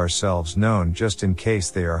make ourselves known just in case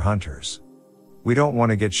they are hunters. We don't want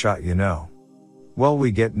to get shot, you know. Well,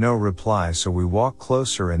 we get no reply, so we walk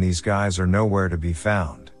closer and these guys are nowhere to be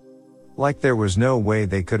found. Like there was no way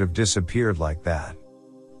they could have disappeared like that.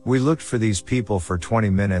 We looked for these people for 20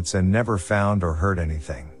 minutes and never found or heard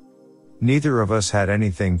anything. Neither of us had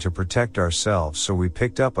anything to protect ourselves, so we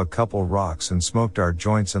picked up a couple rocks and smoked our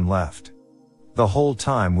joints and left. The whole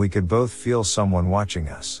time we could both feel someone watching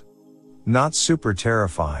us. Not super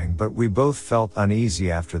terrifying, but we both felt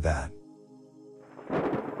uneasy after that.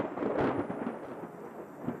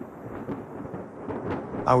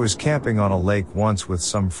 I was camping on a lake once with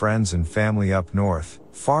some friends and family up north,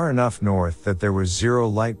 far enough north that there was zero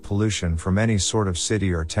light pollution from any sort of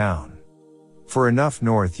city or town. For enough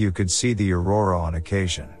north you could see the aurora on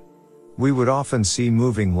occasion. We would often see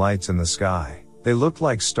moving lights in the sky. They looked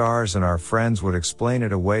like stars and our friends would explain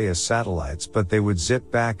it away as satellites, but they would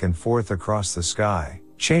zip back and forth across the sky,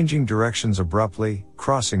 changing directions abruptly,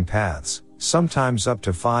 crossing paths, sometimes up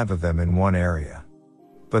to 5 of them in one area.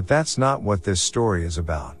 But that's not what this story is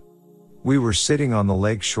about. We were sitting on the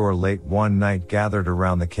lake shore late one night gathered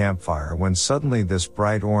around the campfire when suddenly this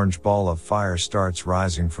bright orange ball of fire starts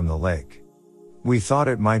rising from the lake. We thought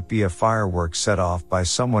it might be a firework set off by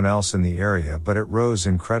someone else in the area, but it rose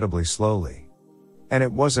incredibly slowly. And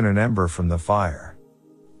it wasn't an ember from the fire.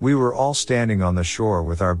 We were all standing on the shore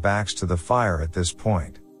with our backs to the fire at this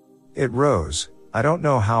point. It rose, I don't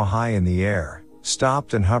know how high in the air,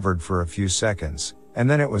 stopped and hovered for a few seconds, and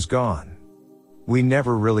then it was gone. We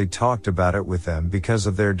never really talked about it with them because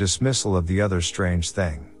of their dismissal of the other strange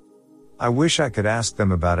thing. I wish I could ask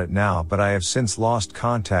them about it now, but I have since lost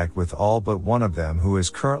contact with all but one of them, who is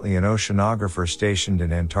currently an oceanographer stationed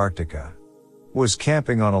in Antarctica. Was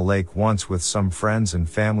camping on a lake once with some friends and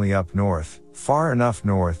family up north, far enough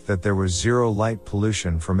north that there was zero light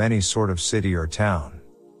pollution from any sort of city or town.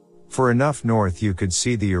 For enough north you could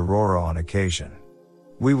see the aurora on occasion.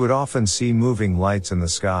 We would often see moving lights in the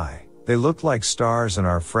sky. They looked like stars, and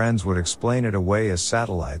our friends would explain it away as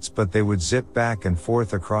satellites, but they would zip back and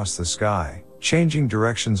forth across the sky, changing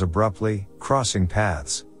directions abruptly, crossing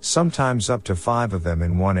paths, sometimes up to 5 of them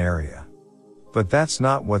in one area. But that's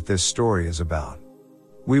not what this story is about.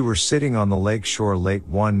 We were sitting on the lake shore late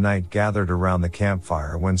one night, gathered around the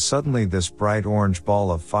campfire, when suddenly this bright orange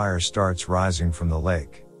ball of fire starts rising from the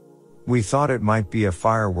lake. We thought it might be a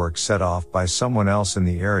firework set off by someone else in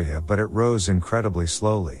the area, but it rose incredibly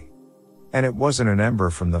slowly. And it wasn't an ember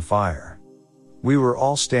from the fire. We were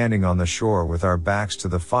all standing on the shore with our backs to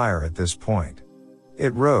the fire at this point.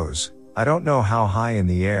 It rose, I don't know how high in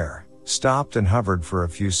the air, stopped and hovered for a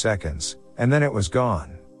few seconds, and then it was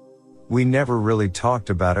gone. We never really talked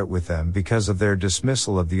about it with them because of their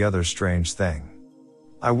dismissal of the other strange thing.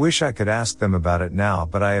 I wish I could ask them about it now,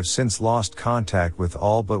 but I have since lost contact with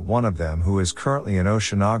all but one of them, who is currently an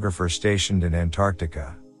oceanographer stationed in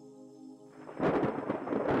Antarctica.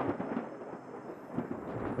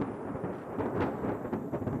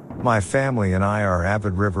 My family and I are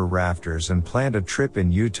avid river rafters and planned a trip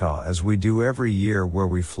in Utah, as we do every year, where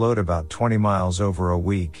we float about 20 miles over a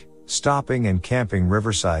week, stopping and camping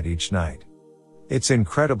riverside each night. It's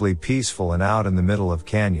incredibly peaceful and out in the middle of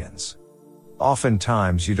canyons.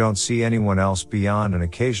 Oftentimes you don't see anyone else beyond an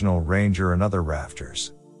occasional ranger and other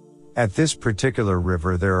rafters. At this particular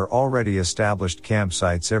river there are already established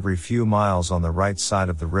campsites every few miles on the right side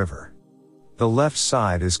of the river. The left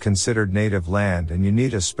side is considered native land, and you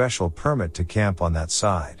need a special permit to camp on that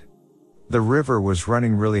side. The river was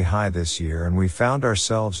running really high this year, and we found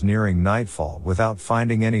ourselves nearing nightfall without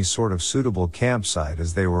finding any sort of suitable campsite,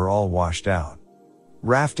 as they were all washed out.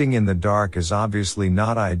 Rafting in the dark is obviously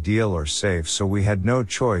not ideal or safe, so we had no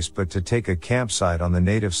choice but to take a campsite on the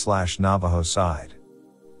native/Navajo side.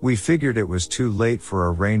 We figured it was too late for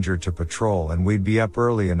a ranger to patrol, and we'd be up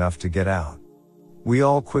early enough to get out. We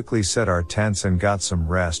all quickly set our tents and got some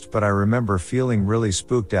rest, but I remember feeling really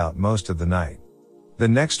spooked out most of the night. The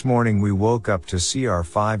next morning we woke up to see our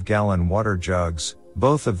 5-gallon water jugs,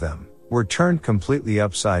 both of them, were turned completely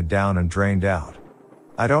upside down and drained out.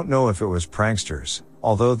 I don't know if it was pranksters,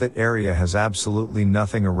 although that area has absolutely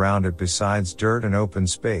nothing around it besides dirt and open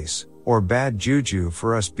space, or bad juju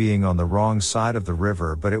for us being on the wrong side of the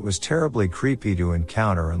river, but it was terribly creepy to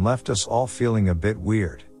encounter and left us all feeling a bit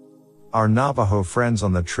weird. Our Navajo friends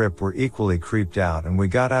on the trip were equally creeped out, and we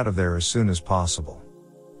got out of there as soon as possible.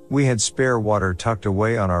 We had spare water tucked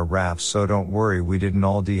away on our rafts, so don't worry, we didn't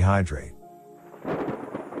all dehydrate.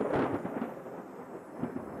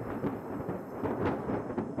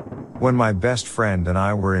 When my best friend and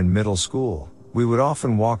I were in middle school, we would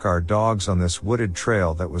often walk our dogs on this wooded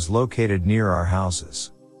trail that was located near our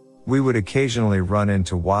houses. We would occasionally run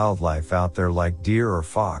into wildlife out there like deer or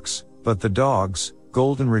fox, but the dogs,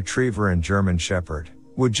 Golden Retriever and German Shepherd,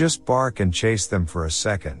 would just bark and chase them for a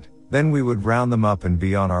second, then we would round them up and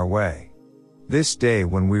be on our way. This day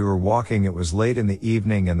when we were walking, it was late in the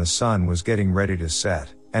evening and the sun was getting ready to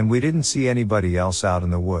set, and we didn't see anybody else out in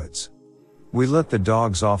the woods. We let the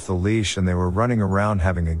dogs off the leash and they were running around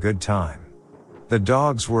having a good time. The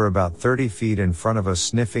dogs were about 30 feet in front of us,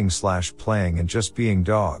 sniffing/playing and just being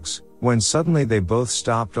dogs, when suddenly they both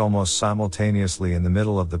stopped almost simultaneously in the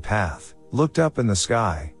middle of the path, looked up in the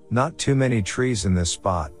sky, not too many trees in this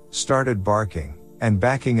spot, started barking, and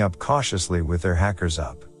backing up cautiously with their hackers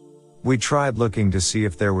up. We tried looking to see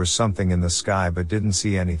if there was something in the sky but didn't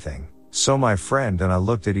see anything, so my friend and I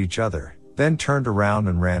looked at each other, then turned around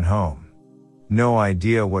and ran home. No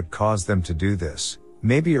idea what caused them to do this,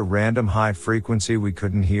 maybe a random high frequency we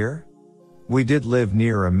couldn't hear? We did live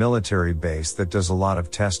near a military base that does a lot of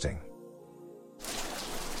testing.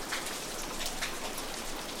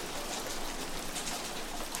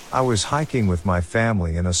 I was hiking with my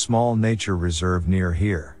family in a small nature reserve near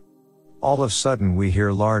here. All of a sudden we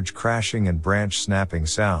hear large crashing and branch snapping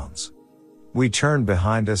sounds. We turned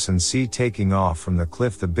behind us and see taking off from the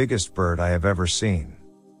cliff the biggest bird I have ever seen.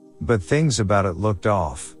 But things about it looked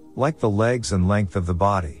off, like the legs and length of the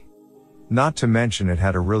body. Not to mention it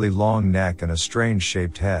had a really long neck and a strange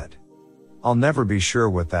shaped head. I'll never be sure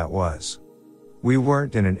what that was. We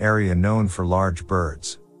weren't in an area known for large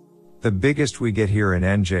birds. The biggest we get here in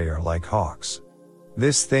NJ are like hawks.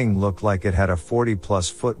 This thing looked like it had a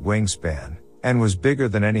 40+ foot wingspan, and was bigger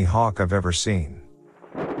than any hawk I've ever seen.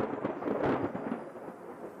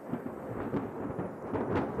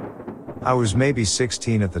 I was maybe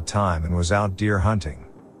 16 at the time and was out deer hunting.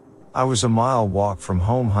 I was a mile walk from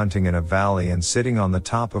home hunting in a valley and sitting on the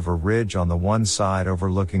top of a ridge on the one side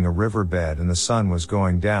overlooking a riverbed, and the sun was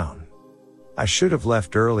going down. I should have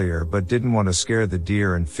left earlier but didn't want to scare the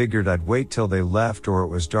deer and figured I'd wait till they left or it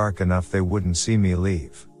was dark enough they wouldn't see me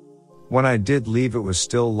leave. When I did leave, it was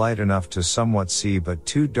still light enough to somewhat see but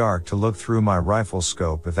too dark to look through my rifle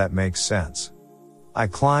scope, if that makes sense. I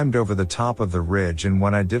climbed over the top of the ridge, and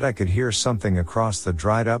when I did I could hear something across the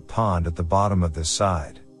dried up pond at the bottom of this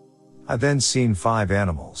side. I then seen 5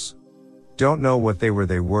 animals. Don't know what they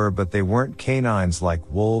were, but they weren't canines like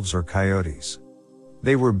wolves or coyotes.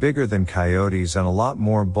 They were bigger than coyotes and a lot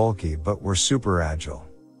more bulky, but were super agile.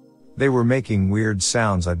 They were making weird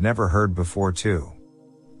sounds I'd never heard before too.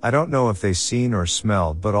 I don't know if they seen or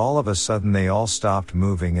smelled, but all of a sudden they all stopped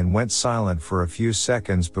moving and went silent for a few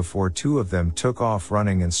seconds before 2 of them took off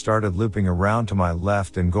running and started looping around to my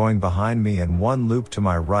left and going behind me, and 1 looped to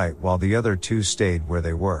my right while the other 2 stayed where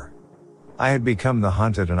they were. I had become the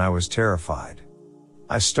hunted and I was terrified.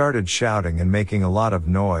 I started shouting and making a lot of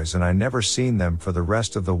noise, and I never seen them for the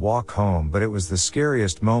rest of the walk home, but it was the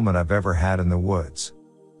scariest moment I've ever had in the woods.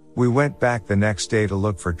 We went back the next day to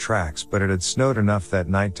look for tracks, but it had snowed enough that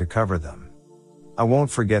night to cover them. I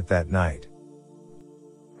won't forget that night.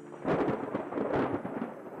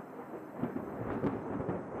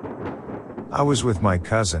 I was with my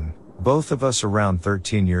cousin, both of us around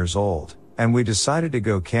 13 years old, and we decided to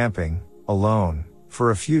go camping, alone,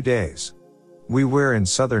 for a few days. We were in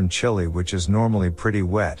southern Chile, which is normally pretty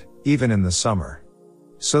wet, even in the summer.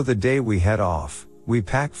 So the day we head off, we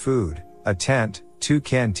pack food, a tent, 2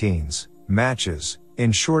 canteens, matches,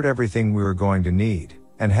 in short everything we were going to need,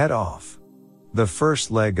 and head off. The first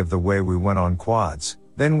leg of the way we went on quads,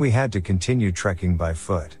 then we had to continue trekking by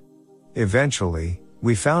foot. Eventually,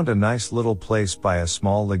 we found a nice little place by a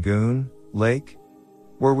small lagoon, lake,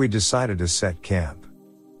 where we decided to set camp.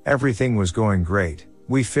 Everything was going great.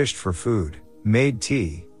 We fished for food, made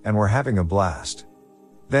tea, and were having a blast.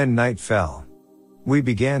 Then night fell. We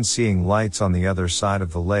began seeing lights on the other side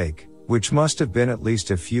of the lake, which must have been at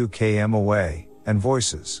least a few km away, and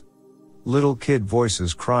voices. Little kid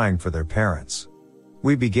voices crying for their parents.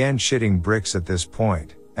 We began shitting bricks at this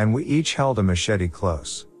point, and we each held a machete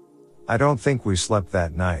close. I don't think we slept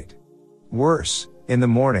that night. Worse, in the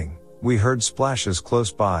morning, we heard splashes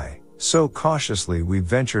close by, so cautiously we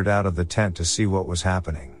ventured out of the tent to see what was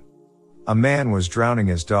happening. A man was drowning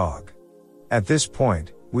his dog. At this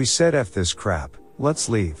point, we said F this crap, let's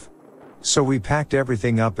leave. So we packed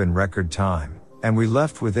everything up in record time, and we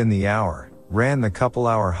left within the hour, ran the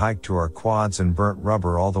couple-hour hike to our quads and burnt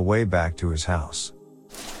rubber all the way back to his house.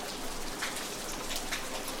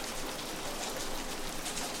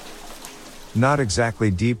 Not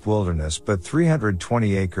exactly deep wilderness, but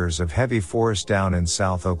 320 acres of heavy forest down in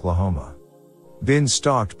South Oklahoma. Been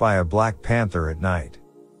stalked by a black panther at night.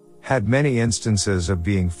 Had many instances of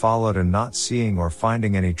being followed and not seeing or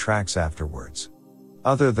finding any tracks afterwards.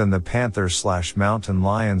 Other than the panther/mountain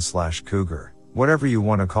lion/cougar, whatever you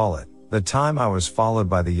want to call it, the time I was followed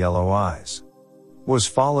by the yellow eyes. Was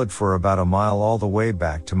followed for about a mile all the way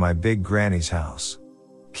back to my big granny's house.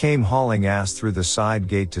 Came hauling ass through the side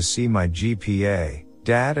gate to see my GPA,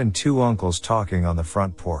 dad and 2 uncles talking on the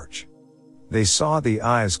front porch. They saw the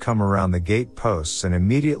eyes come around the gate posts and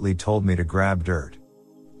immediately told me to grab dirt.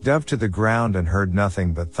 Dove to the ground and heard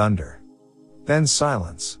nothing but thunder. Then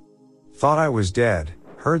silence. Thought I was dead,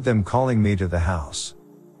 heard them calling me to the house.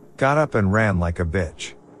 Got up and ran like a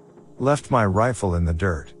bitch. Left my rifle in the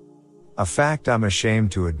dirt. A fact I'm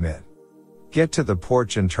ashamed to admit. Get to the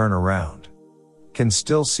porch and turn around. Can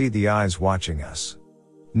still see the eyes watching us.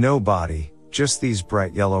 No body, just these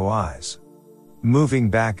bright yellow eyes. Moving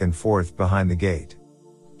back and forth behind the gate.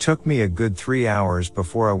 Took me a good 3 hours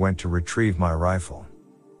before I went to retrieve my rifle.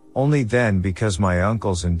 Only then because my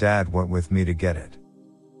uncles and dad went with me to get it.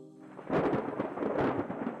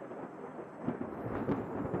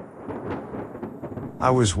 I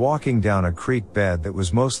was walking down a creek bed that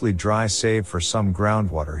was mostly dry save for some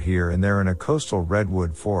groundwater here and there in a coastal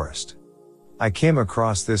redwood forest. I came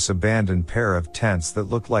across this abandoned pair of tents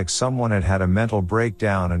that looked like someone had had a mental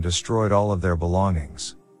breakdown and destroyed all of their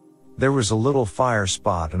belongings. There was a little fire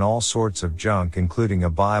spot and all sorts of junk, including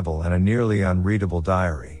a Bible and a nearly unreadable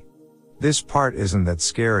diary. This part isn't that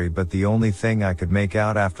scary, but the only thing I could make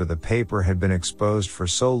out after the paper had been exposed for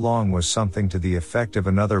so long was something to the effect of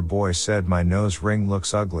another boy said my nose ring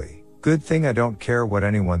looks ugly. Good thing I don't care what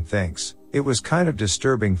anyone thinks. It was kind of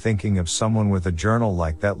disturbing thinking of someone with a journal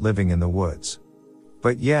like that living in the woods.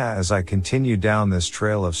 But yeah, as I continue down this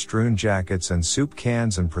trail of strewn jackets and soup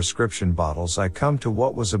cans and prescription bottles, I come to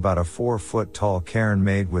what was about a 4-foot tall cairn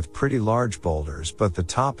made with pretty large boulders, but the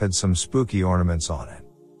top had some spooky ornaments on it.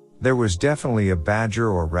 There was definitely a badger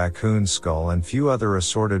or raccoon skull and few other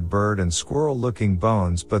assorted bird and squirrel looking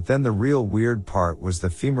bones, but then the real weird part was the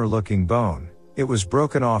femur looking bone. It was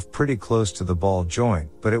broken off pretty close to the ball joint,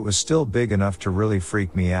 but it was still big enough to really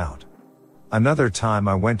freak me out. Another time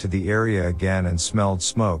I went to the area again and smelled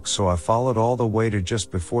smoke, so I followed all the way to just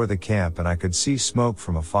before the camp and I could see smoke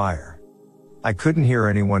from a fire. I couldn't hear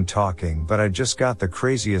anyone talking, but I just got the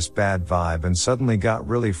craziest bad vibe and suddenly got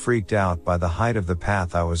really freaked out by the height of the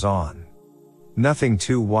path I was on. Nothing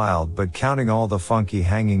too wild, but counting all the funky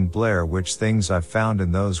hanging Blair Witch things I've found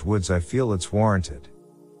in those woods, I feel it's warranted.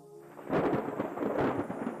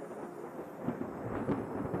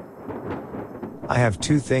 I have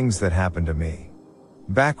 2 things that happened to me.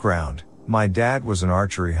 Background: my dad was an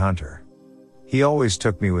archery hunter. He always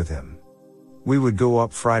took me with him. We would go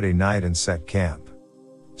up Friday night and set camp.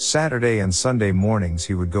 Saturday and Sunday mornings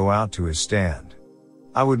he would go out to his stand.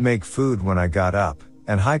 I would make food when I got up,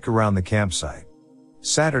 and hike around the campsite.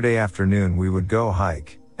 Saturday afternoon we would go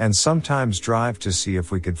hike, and sometimes drive to see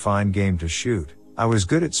if we could find game to shoot. I was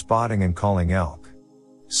good at spotting and calling elk.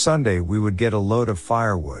 Sunday we would get a load of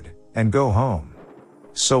firewood, and go home.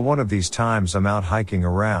 So one of these times I'm out hiking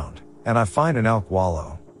around, and I find an elk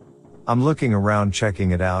wallow. I'm looking around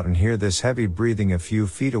checking it out and hear this heavy breathing a few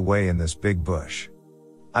feet away in this big bush.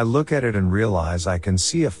 I look at it and realize I can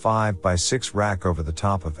see a 5x6 rack over the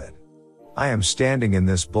top of it. I am standing in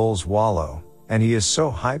this bull's wallow, and he is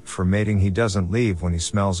so hyped for mating he doesn't leave when he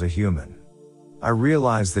smells a human. I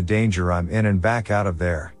realize the danger I'm in and back out of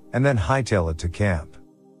there, and then hightail it to camp.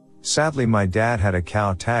 Sadly my dad had a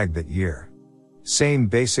cow tag that year. Same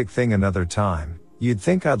basic thing another time. You'd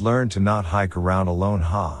think I'd learn to not hike around alone,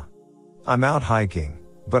 huh? I'm out hiking,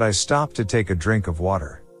 but I stopped to take a drink of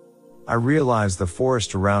water. I realized the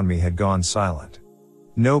forest around me had gone silent.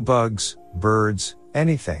 No bugs, birds,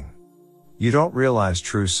 anything. You don't realize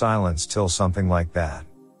true silence till something like that.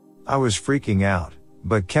 I was freaking out,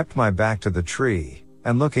 but kept my back to the tree,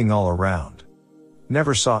 and looking all around.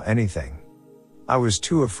 Never saw anything. I was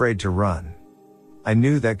too afraid to run. I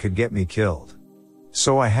knew that could get me killed.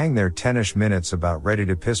 So I hang there 10-ish minutes about ready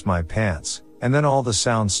to piss my pants, and then all the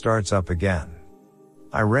sound starts up again.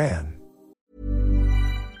 I ran.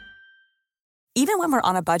 Even when we're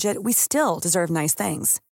on a budget, we still deserve nice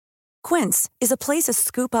things. Quince is a place to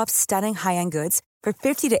scoop up stunning high-end goods for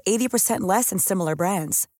 50 to 80% less than similar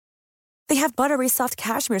brands. They have buttery soft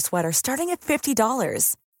cashmere sweaters starting at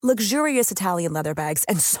 $50, luxurious Italian leather bags,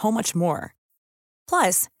 and so much more.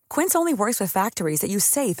 Plus, Quince only works with factories that use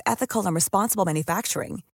safe, ethical, and responsible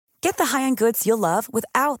manufacturing. Get the high-end goods you'll love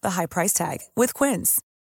without the high price tag with Quince.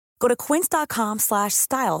 Go to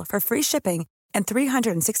quince.com/style for free shipping and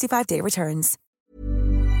 365-day returns.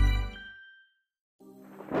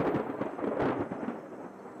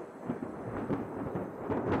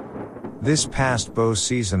 This past bow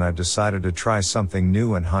season I decided to try something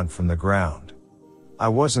new and hunt from the ground. I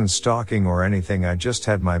wasn't stalking or anything, I just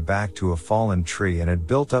had my back to a fallen tree and had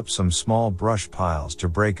built up some small brush piles to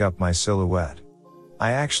break up my silhouette.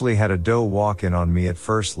 I actually had a doe walk in on me at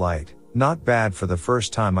first light, not bad for the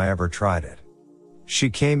first time I ever tried it. She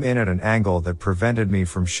came in at an angle that prevented me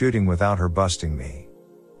from shooting without her busting me.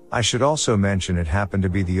 I should also mention it happened to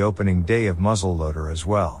be the opening day of muzzleloader as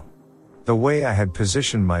well. The way I had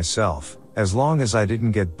positioned myself, as long as I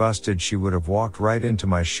didn't get busted, she would have walked right into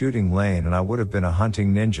my shooting lane and I would have been a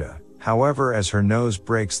hunting ninja. However, as her nose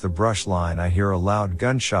breaks the brush line, I hear a loud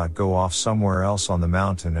gunshot go off somewhere else on the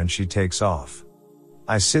mountain and she takes off.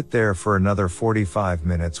 I sit there for another 45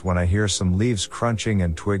 minutes when I hear some leaves crunching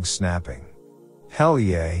and twigs snapping. Hell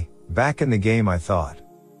yeah, back in the game, I thought.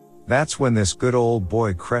 That's when this good old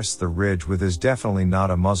boy crests the ridge with his definitely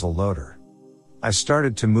not a muzzle loader. I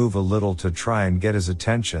started to move a little to try and get his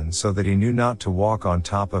attention so that he knew not to walk on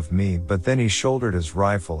top of me, but then he shouldered his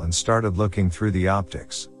rifle and started looking through the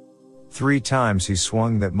optics. 3 times he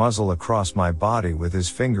swung that muzzle across my body with his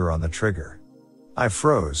finger on the trigger. I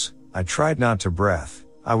froze. I tried not to breath,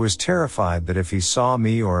 I was terrified that if he saw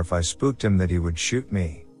me or if I spooked him that he would shoot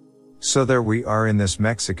me. So there we are in this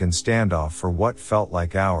Mexican standoff for what felt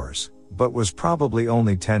like hours, but was probably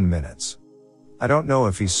only 10 minutes. I don't know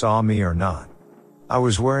if he saw me or not. I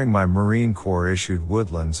was wearing my Marine Corps issued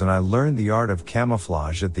Woodlands and I learned the art of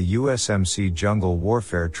camouflage at the USMC Jungle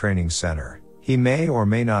Warfare Training Center. He may or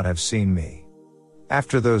may not have seen me.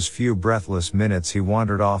 After those few breathless minutes he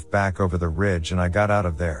wandered off back over the ridge and I got out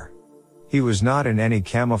of there. He was not in any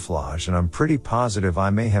camouflage and I'm pretty positive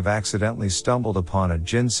I may have accidentally stumbled upon a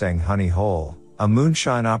ginseng honey hole, a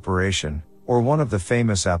moonshine operation, or one of the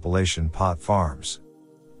famous Appalachian pot farms.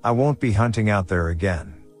 I won't be hunting out there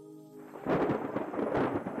again.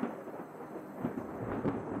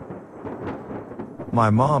 My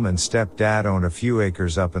mom and stepdad owned a few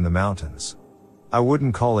acres up in the mountains. I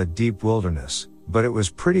wouldn't call it deep wilderness, but it was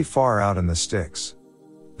pretty far out in the sticks.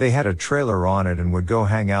 They had a trailer on it and would go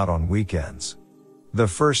hang out on weekends. The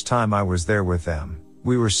first time I was there with them,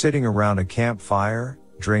 we were sitting around a campfire,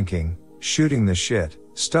 drinking, shooting the shit,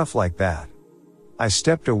 stuff like that. I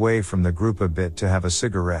stepped away from the group a bit to have a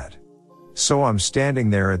cigarette. So I'm standing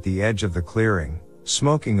there at the edge of the clearing,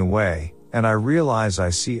 smoking away, and I realize I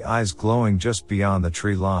see eyes glowing just beyond the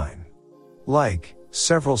tree line. Like,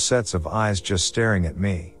 several sets of eyes just staring at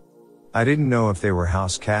me. I didn't know if they were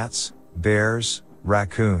house cats, bears,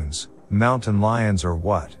 raccoons, mountain lions or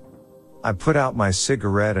what. I put out my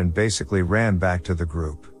cigarette and basically ran back to the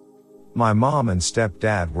group. My mom and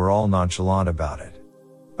stepdad were all nonchalant about it.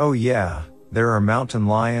 Oh yeah, there are mountain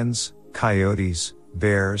lions, coyotes,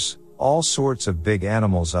 bears, all sorts of big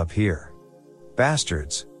animals up here.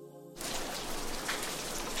 Bastards.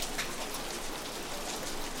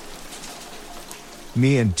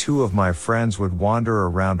 Me and two of my friends would wander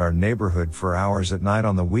around our neighborhood for hours at night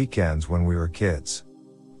on the weekends when we were kids.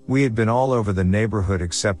 We had been all over the neighborhood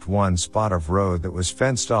except one spot of road that was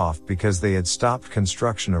fenced off because they had stopped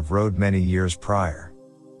construction of road many years prior.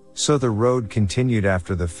 So the road continued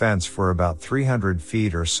after the fence for about 300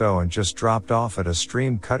 feet or so and just dropped off at a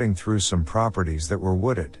stream cutting through some properties that were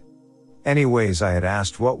wooded. Anyways, I had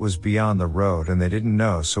asked what was beyond the road and they didn't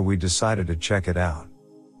know, so we decided to check it out.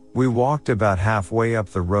 We walked about halfway up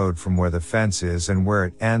the road from where the fence is and where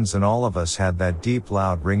it ends, and all of us had that deep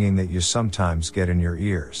loud ringing that you sometimes get in your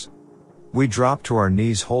ears. We dropped to our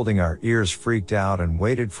knees holding our ears freaked out and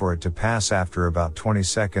waited for it to pass after about 20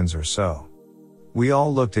 seconds or so. We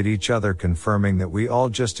all looked at each other confirming that we all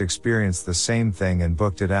just experienced the same thing and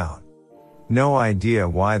booked it out. No idea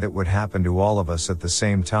why that would happen to all of us at the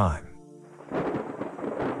same time.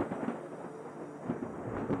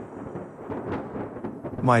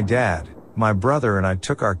 My dad, my brother and I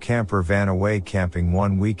took our camper van away camping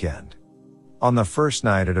one weekend. On the first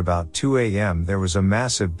night at about 2 a.m. there was a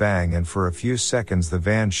massive bang and for a few seconds the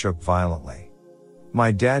van shook violently.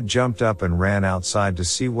 My dad jumped up and ran outside to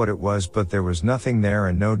see what it was, but there was nothing there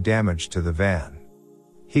and no damage to the van.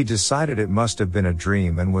 He decided it must have been a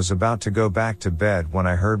dream and was about to go back to bed when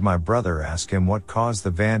I heard my brother ask him what caused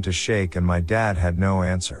the van to shake, and my dad had no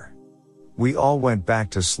answer. We all went back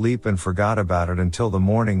to sleep and forgot about it until the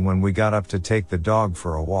morning when we got up to take the dog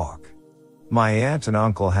for a walk. My aunt and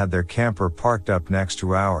uncle had their camper parked up next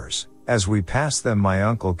to ours. As we passed them, my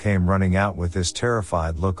uncle came running out with this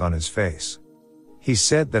terrified look on his face. He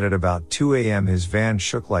said that at about 2 a.m. his van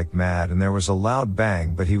shook like mad and there was a loud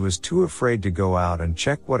bang, but he was too afraid to go out and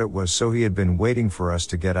check what it was, so he had been waiting for us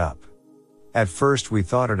to get up. At first we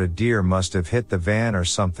thought a deer must have hit the van or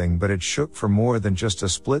something, but it shook for more than just a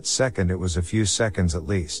split second. It was a few seconds at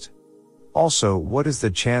least. Also, what is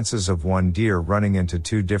the chances of one deer running into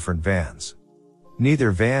two different vans?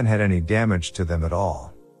 Neither van had any damage to them at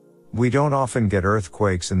all. We don't often get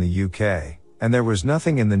earthquakes in the UK, and there was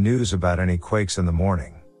nothing in the news about any quakes in the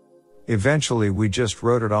morning. Eventually we just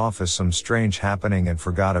wrote it off as some strange happening and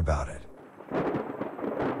forgot about it.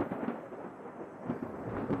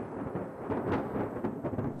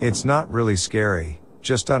 It's not really scary,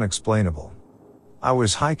 just unexplainable. I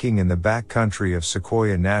was hiking in the backcountry of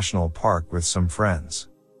Sequoia National Park with some friends.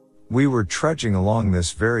 We were trudging along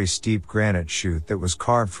this very steep granite chute that was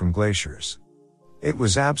carved from glaciers. It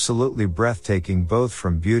was absolutely breathtaking, both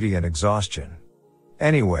from beauty and exhaustion.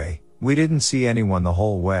 Anyway, we didn't see anyone the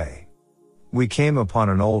whole way. We came upon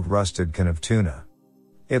an old rusted can of tuna.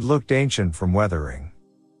 It looked ancient from weathering.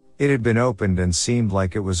 It had been opened and seemed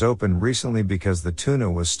like it was opened recently because the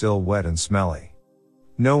tuna was still wet and smelly.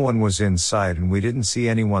 No one was in sight and we didn't see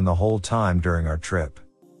anyone the whole time during our trip.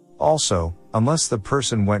 Also, unless the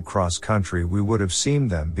person went cross country, we would have seen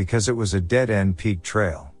them because it was a dead-end peak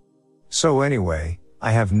trail. So anyway,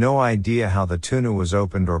 I have no idea how the tuna was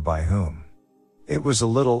opened or by whom. It was a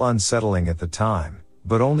little unsettling at the time,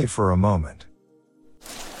 but only for a moment.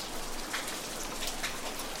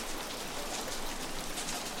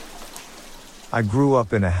 I grew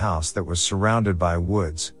up in a house that was surrounded by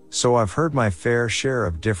woods, so I've heard my fair share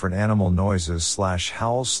of different animal noises /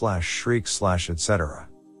 howls / shrieks / etc.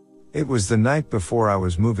 It was the night before I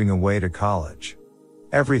was moving away to college.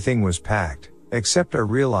 Everything was packed, except I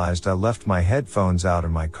realized I left my headphones out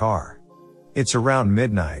in my car. It's around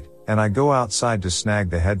midnight, and I go outside to snag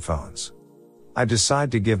the headphones. I decide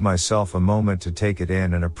to give myself a moment to take it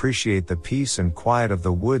in and appreciate the peace and quiet of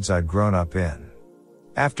the woods I'd grown up in.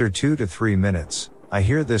 After 2 to 3 minutes, I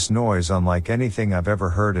hear this noise unlike anything I've ever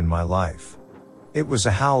heard in my life. It was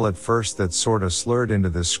a howl at first that sort of slurred into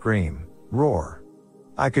this scream, roar.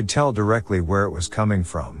 I could tell directly where it was coming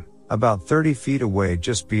from, about 30 feet away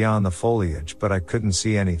just beyond the foliage, but I couldn't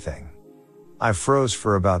see anything. I froze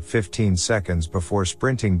for about 15 seconds before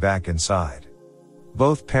sprinting back inside.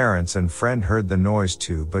 Both parents and friend heard the noise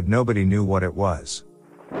too, but nobody knew what it was.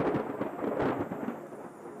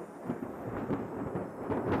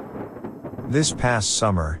 This past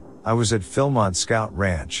summer, I was at Philmont Scout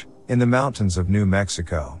Ranch, in the mountains of New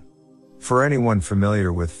Mexico. For anyone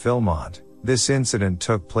familiar with Philmont, this incident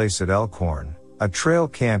took place at Elkhorn, a trail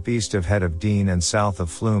camp east of Head of Dean and south of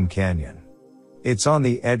Flume Canyon. It's on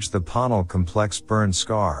the edge of the Pownal Complex burn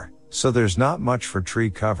scar, so there's not much for tree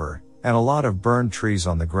cover, and a lot of burned trees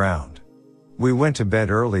on the ground. We went to bed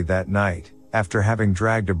early that night, after having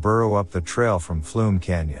dragged a burro up the trail from Flume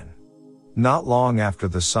Canyon. Not long after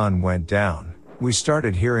the sun went down, we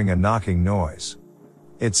started hearing a knocking noise.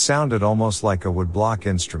 It sounded almost like a woodblock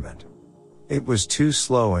instrument. It was too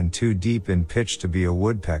slow and too deep in pitch to be a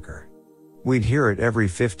woodpecker. We'd hear it every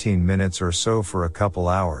 15 minutes or so for a couple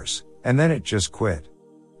hours, and then it just quit.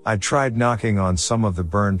 I tried knocking on some of the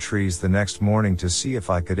burned trees the next morning to see if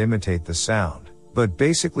I could imitate the sound, but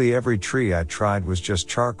basically every tree I tried was just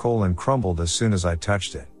charcoal and crumbled as soon as I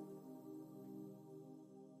touched it.